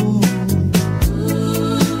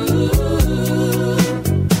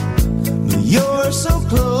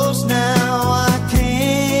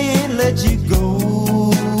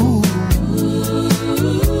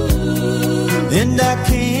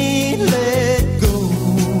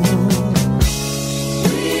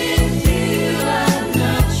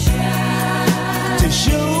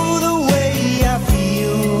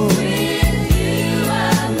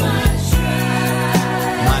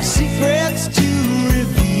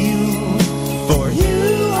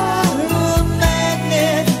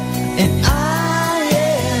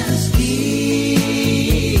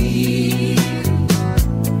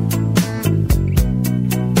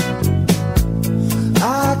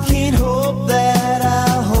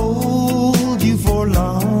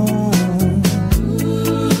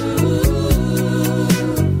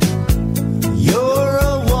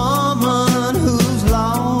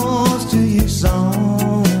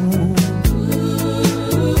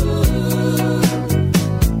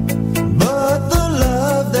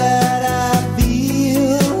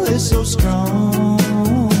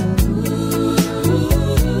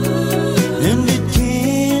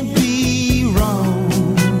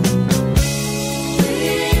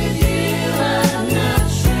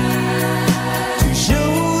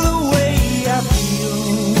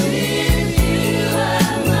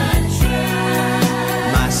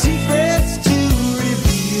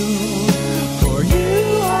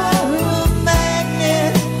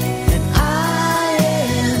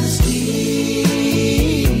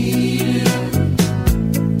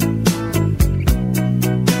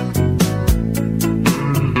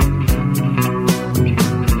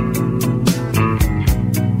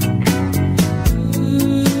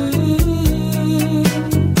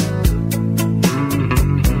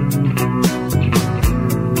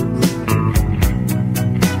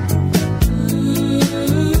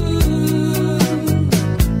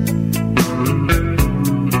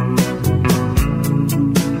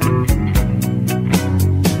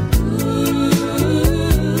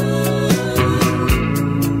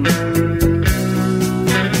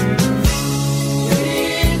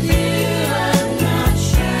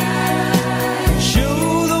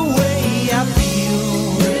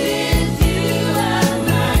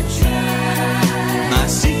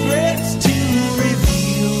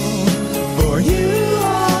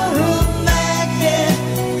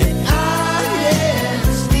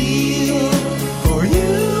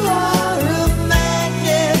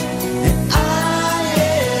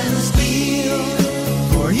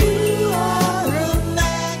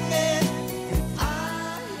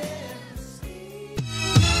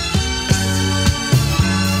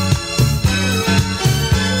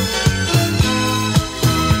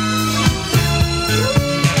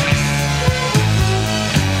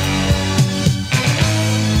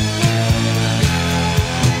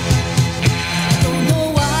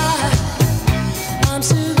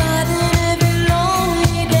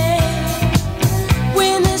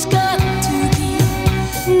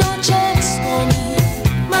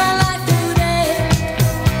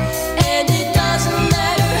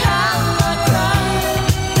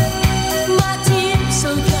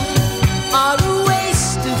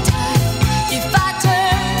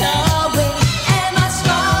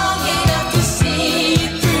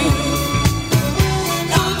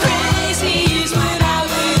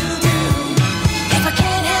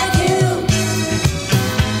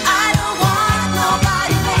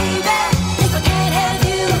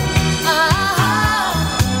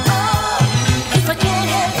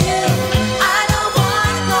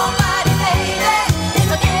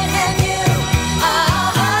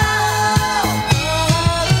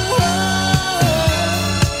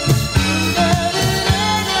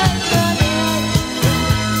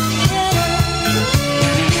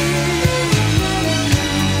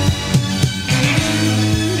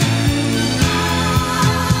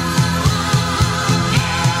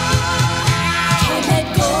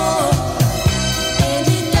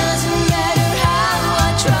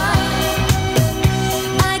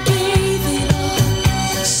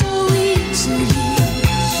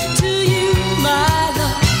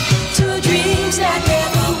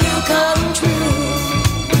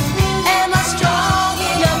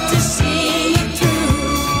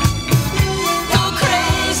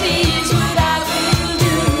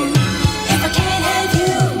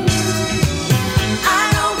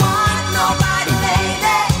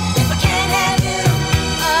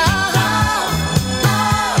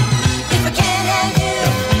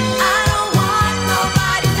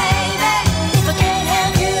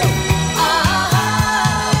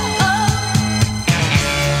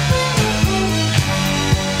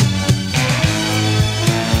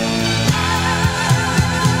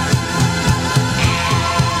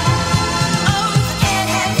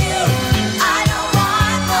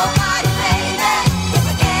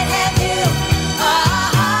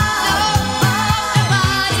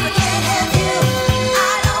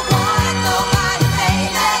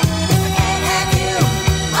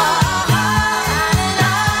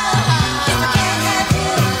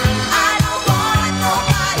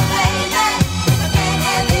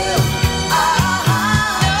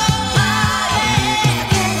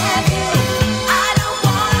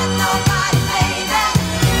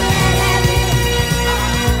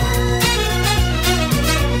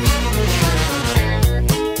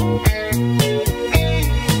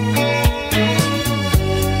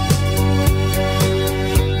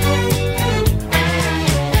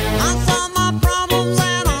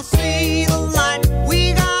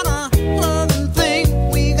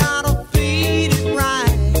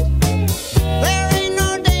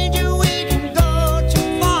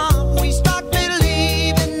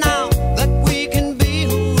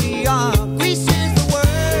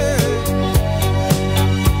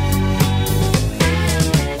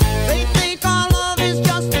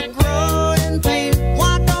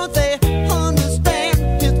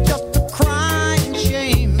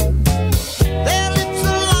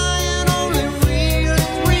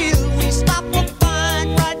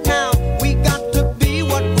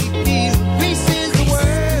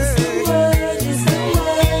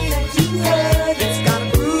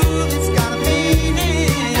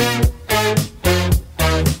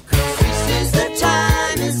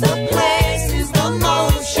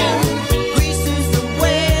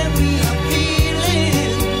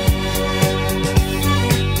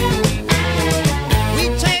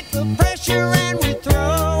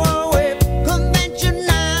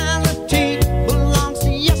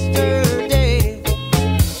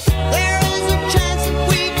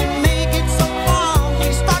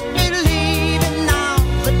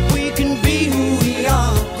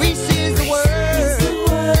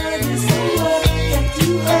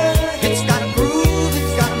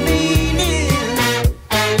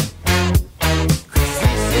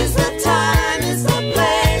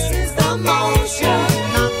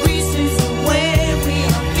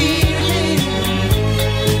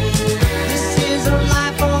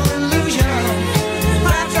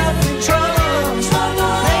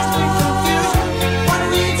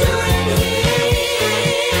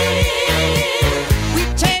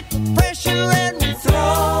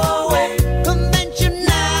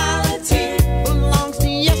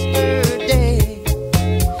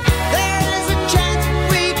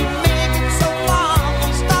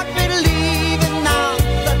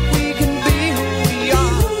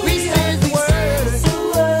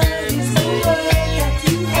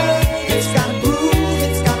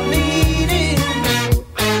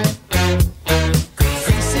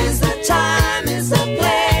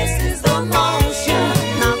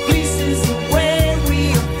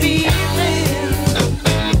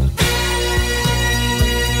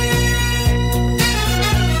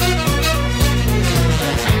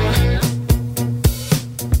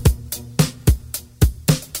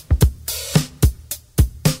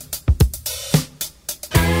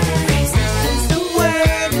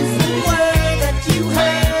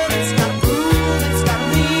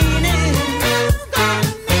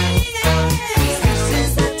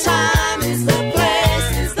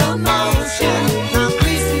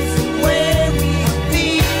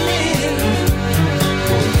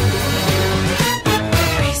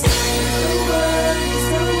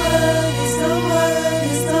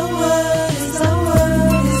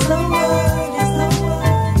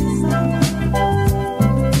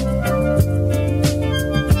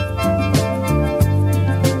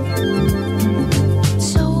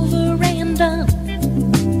 done,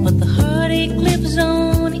 but the heartache lives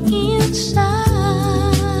on inside.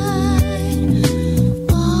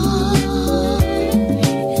 Oh,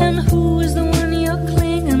 and who is the one you're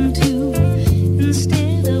clinging to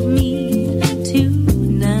instead of me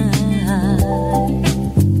tonight?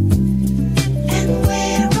 And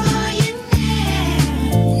where are you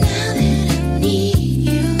now that I need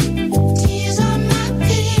you? Tears on my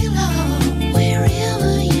pillow,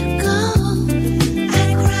 wherever you go,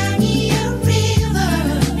 I cry me a river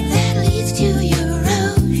that leads to your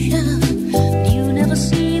ocean. You never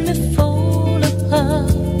see me fall apart.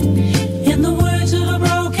 In the words of a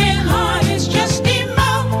broken heart, it's just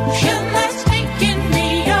emotion that's taking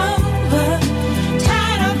me over.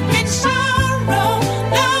 Tied up in sorrow,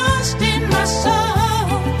 lost in my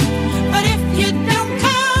soul. But if you don't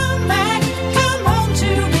come back, come home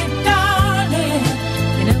to me, darling.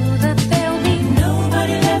 You know that there'll be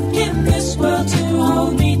nobody left in this world to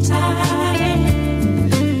hold me tight.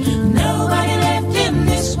 Nobody left in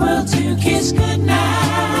this world to kiss goodnight.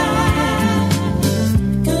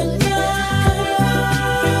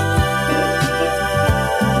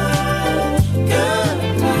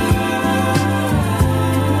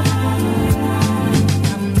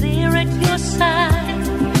 I'm there at your side,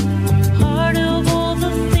 part of all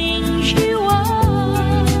the things you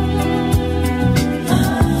are.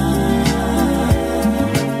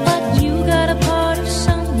 But you got a part of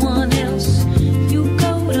someone else. You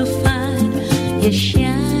go to find your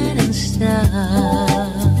shining star.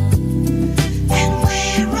 And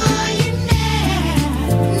where are you now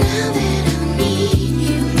that I need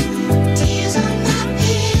you? Tears on my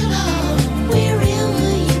pillow, wherever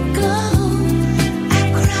you go, I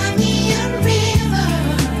cry me a river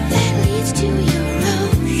that leads to your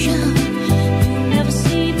ocean. You never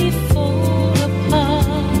see me fall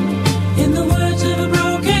apart. In the words of a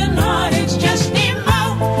broken heart, it's just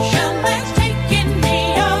emotion that's taking me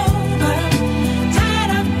over.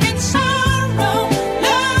 Tied up in sorrow,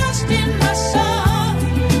 lost in my soul.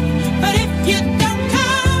 But if you don't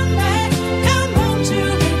come back, come home to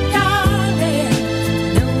me, darling.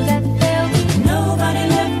 Know that there'll be nobody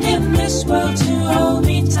left in this world to hold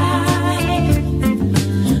me tight.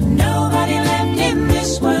 Nobody left in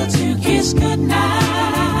this world to kiss goodnight.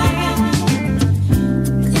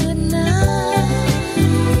 Goodnight.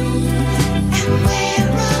 And where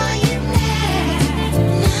are you now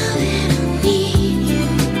that I need you?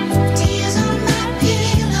 Tears on my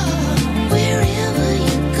pillow, wherever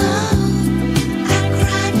you go, I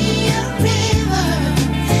cry me a river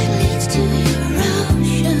that leads to your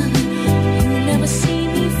ocean. You never see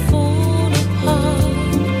me fall apart.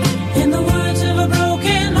 In the words of a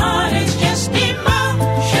broken heart, it's just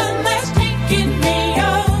emotion that's taking me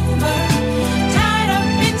over. Tied up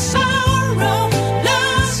in sorrow,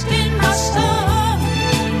 lost in my soul.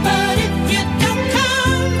 But if you don't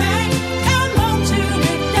come back, come home to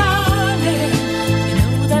me, darling. You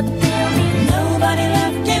know that there'll be nobody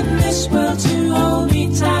left in this world to hold me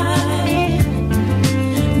tight.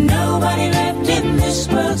 Nobody left in this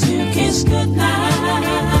world to kiss goodnight.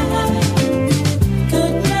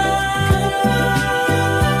 In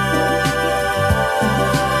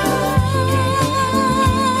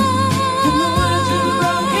the words of a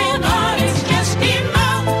broken heart, it's just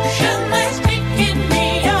emotion that's taking me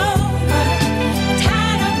over.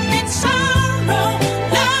 Tied up in sorrow,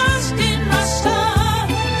 lost in my soul.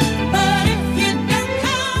 But if you don't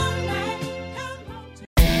come back, come home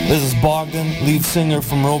to This is Bogdan, lead singer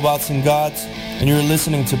from Robots and Gods, and you're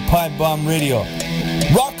listening to Pipebomb Radio.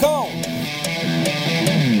 Rock on!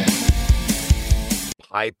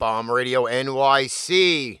 Pipebomb Radio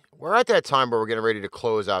NYC. We're at that time where we're getting ready to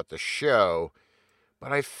close out the show,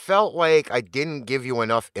 but I felt like I didn't give you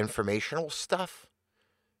enough informational stuff.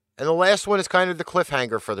 And the last one is kind of the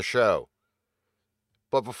cliffhanger for the show.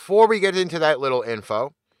 But before we get into that little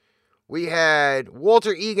info, we had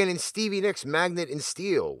Walter Egan and Stevie Nicks, Magnet and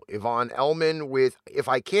Steel. Yvonne Elliman with If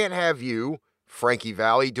I Can't Have You. Frankie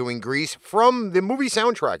Valli doing Grease from the movie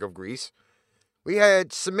soundtrack of Grease. We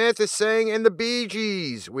had Samantha Sang and the Bee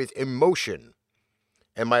Gees with Emotion.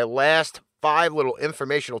 And my last 5 little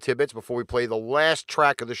informational tidbits before we play the last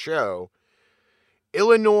track of the show.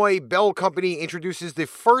 Illinois Bell Company introduces the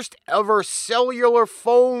first ever cellular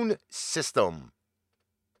phone system.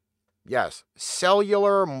 Yes,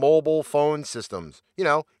 cellular mobile phone systems. You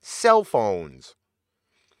know, cell phones.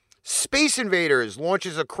 Space Invaders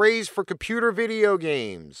launches a craze for computer video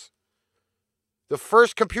games. The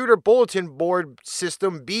first computer bulletin board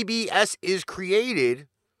system, BBS, is created.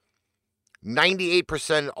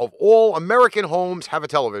 98% of all American homes have a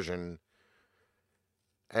television.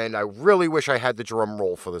 And I really wish I had the drum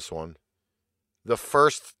roll for this one. the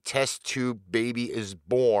first test tube baby is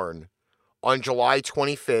born on July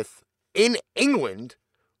 25th in England,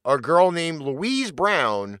 a girl named Louise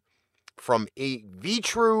Brown from in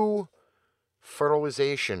vitro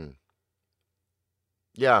fertilization.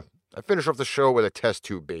 Yeah, I finished off the show with a test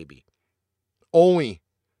tube baby. Only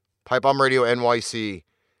Pipe Bomb Radio NYC,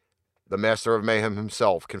 the master of mayhem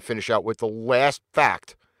himself, can finish out with the last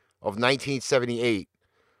fact of 1978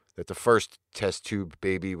 that the first test tube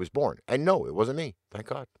baby was born. And no, it wasn't me. Thank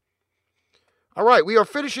God. All right, we are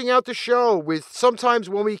finishing out the show with Sometimes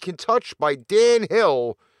When We Can Touch by Dan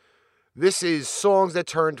Hill. This is songs that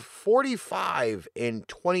turned 45 in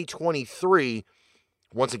 2023.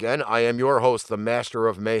 Once again, I am your host, the master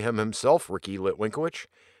of mayhem himself, Ricky Litwinkowicz,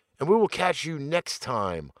 and we will catch you next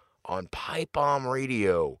time on Pipe Bomb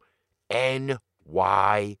Radio NYC.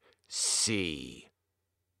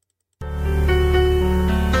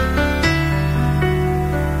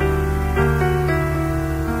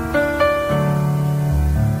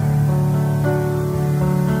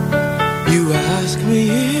 You ask me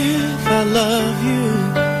if I love you,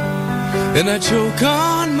 and I choke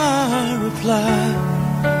on my reply.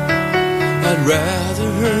 I'd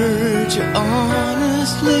rather hurt you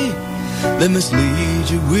honestly than mislead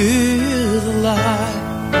you with a lie.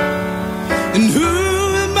 And who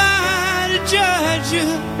am I to judge you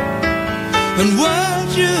and what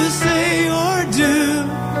you say or do?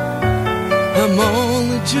 I'm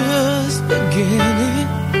only just beginning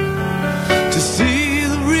to see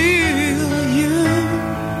the real you.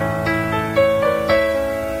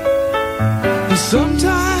 And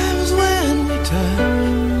sometimes when we touch,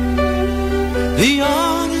 the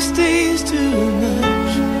honesty's too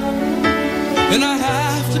much, and I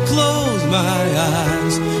have to close my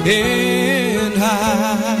eyes and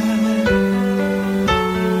hide.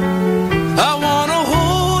 I wanna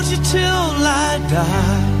hold you till I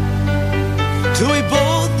die, till we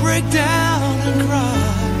both break down and cry.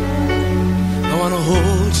 I wanna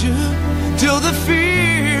hold you till the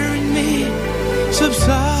fear in me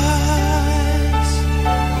subsides.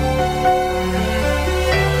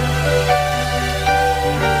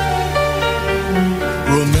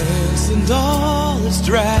 Romance and all its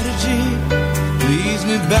strategy leaves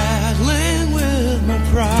me battling with my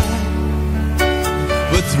pride.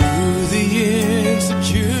 But through the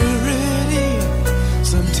insecurity,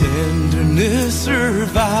 some tenderness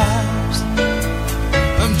survives.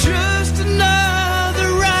 I'm just another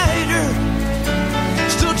writer,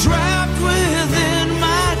 still trapped within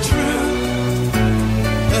my truth.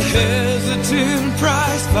 A hesitant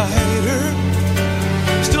prize fighter,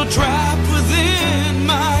 still trapped within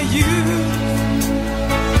my youth.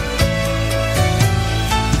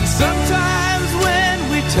 Sometimes when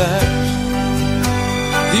we touch,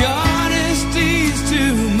 the honesty's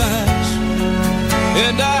too much,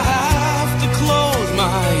 and I have to close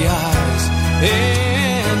my eyes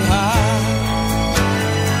and hide.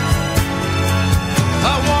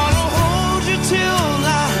 I wanna hold you till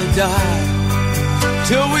I die,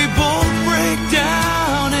 till we both break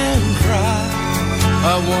down and cry.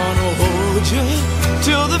 I wanna hold you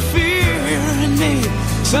till the fear in me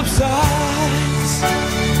subsides.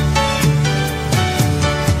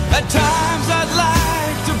 At times I'd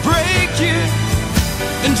like to break you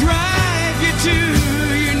and drive you to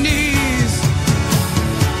your knees.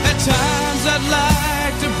 At times I'd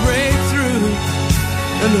like to break through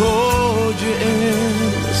and hold you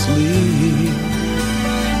endlessly.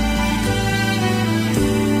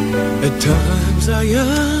 At times I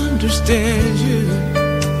understand you,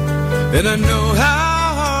 and I know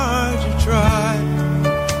how hard you try.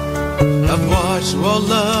 I've watched while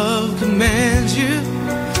love commands you,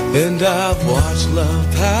 and I've watched love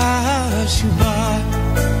pass you by.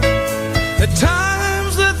 At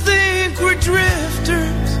times I think we're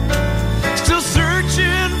drifters, still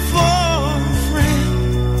searching for a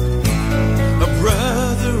friend, a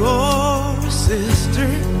brother or a sister.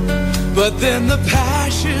 But then the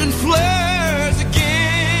passion flares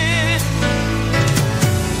again.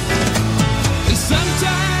 And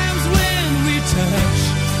sometimes when we touch,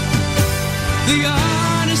 the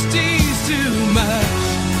honesty's too much,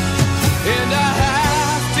 and I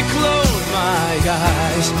have to close my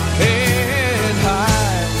eyes and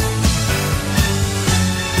hide.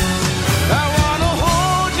 I wanna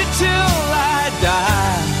hold you till I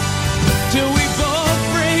die, till we both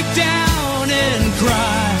break down and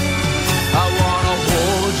cry. I wanna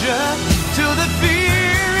hold you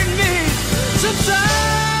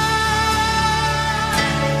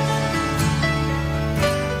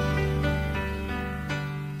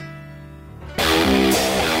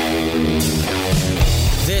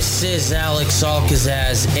This is Alex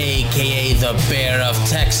Alcazaz, aka the Bear of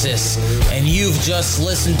Texas, and you've just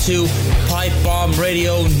listened to Pipe Bomb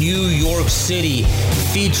Radio New York City,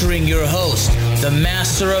 featuring your host, the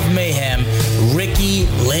Master of Mayhem, Ricky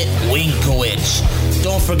Litwinkowicz.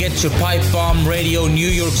 Don't forget your Pipe Bomb Radio New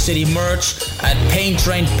York City merch at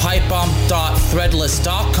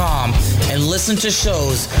paintrainpipebomb.threadless.com and listen to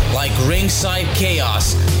shows like Ringside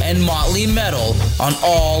Chaos and Motley Metal on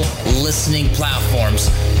all listening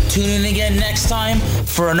platforms. Tune in again next time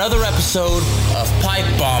for another episode of Pipe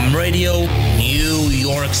Bomb Radio New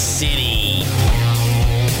York City.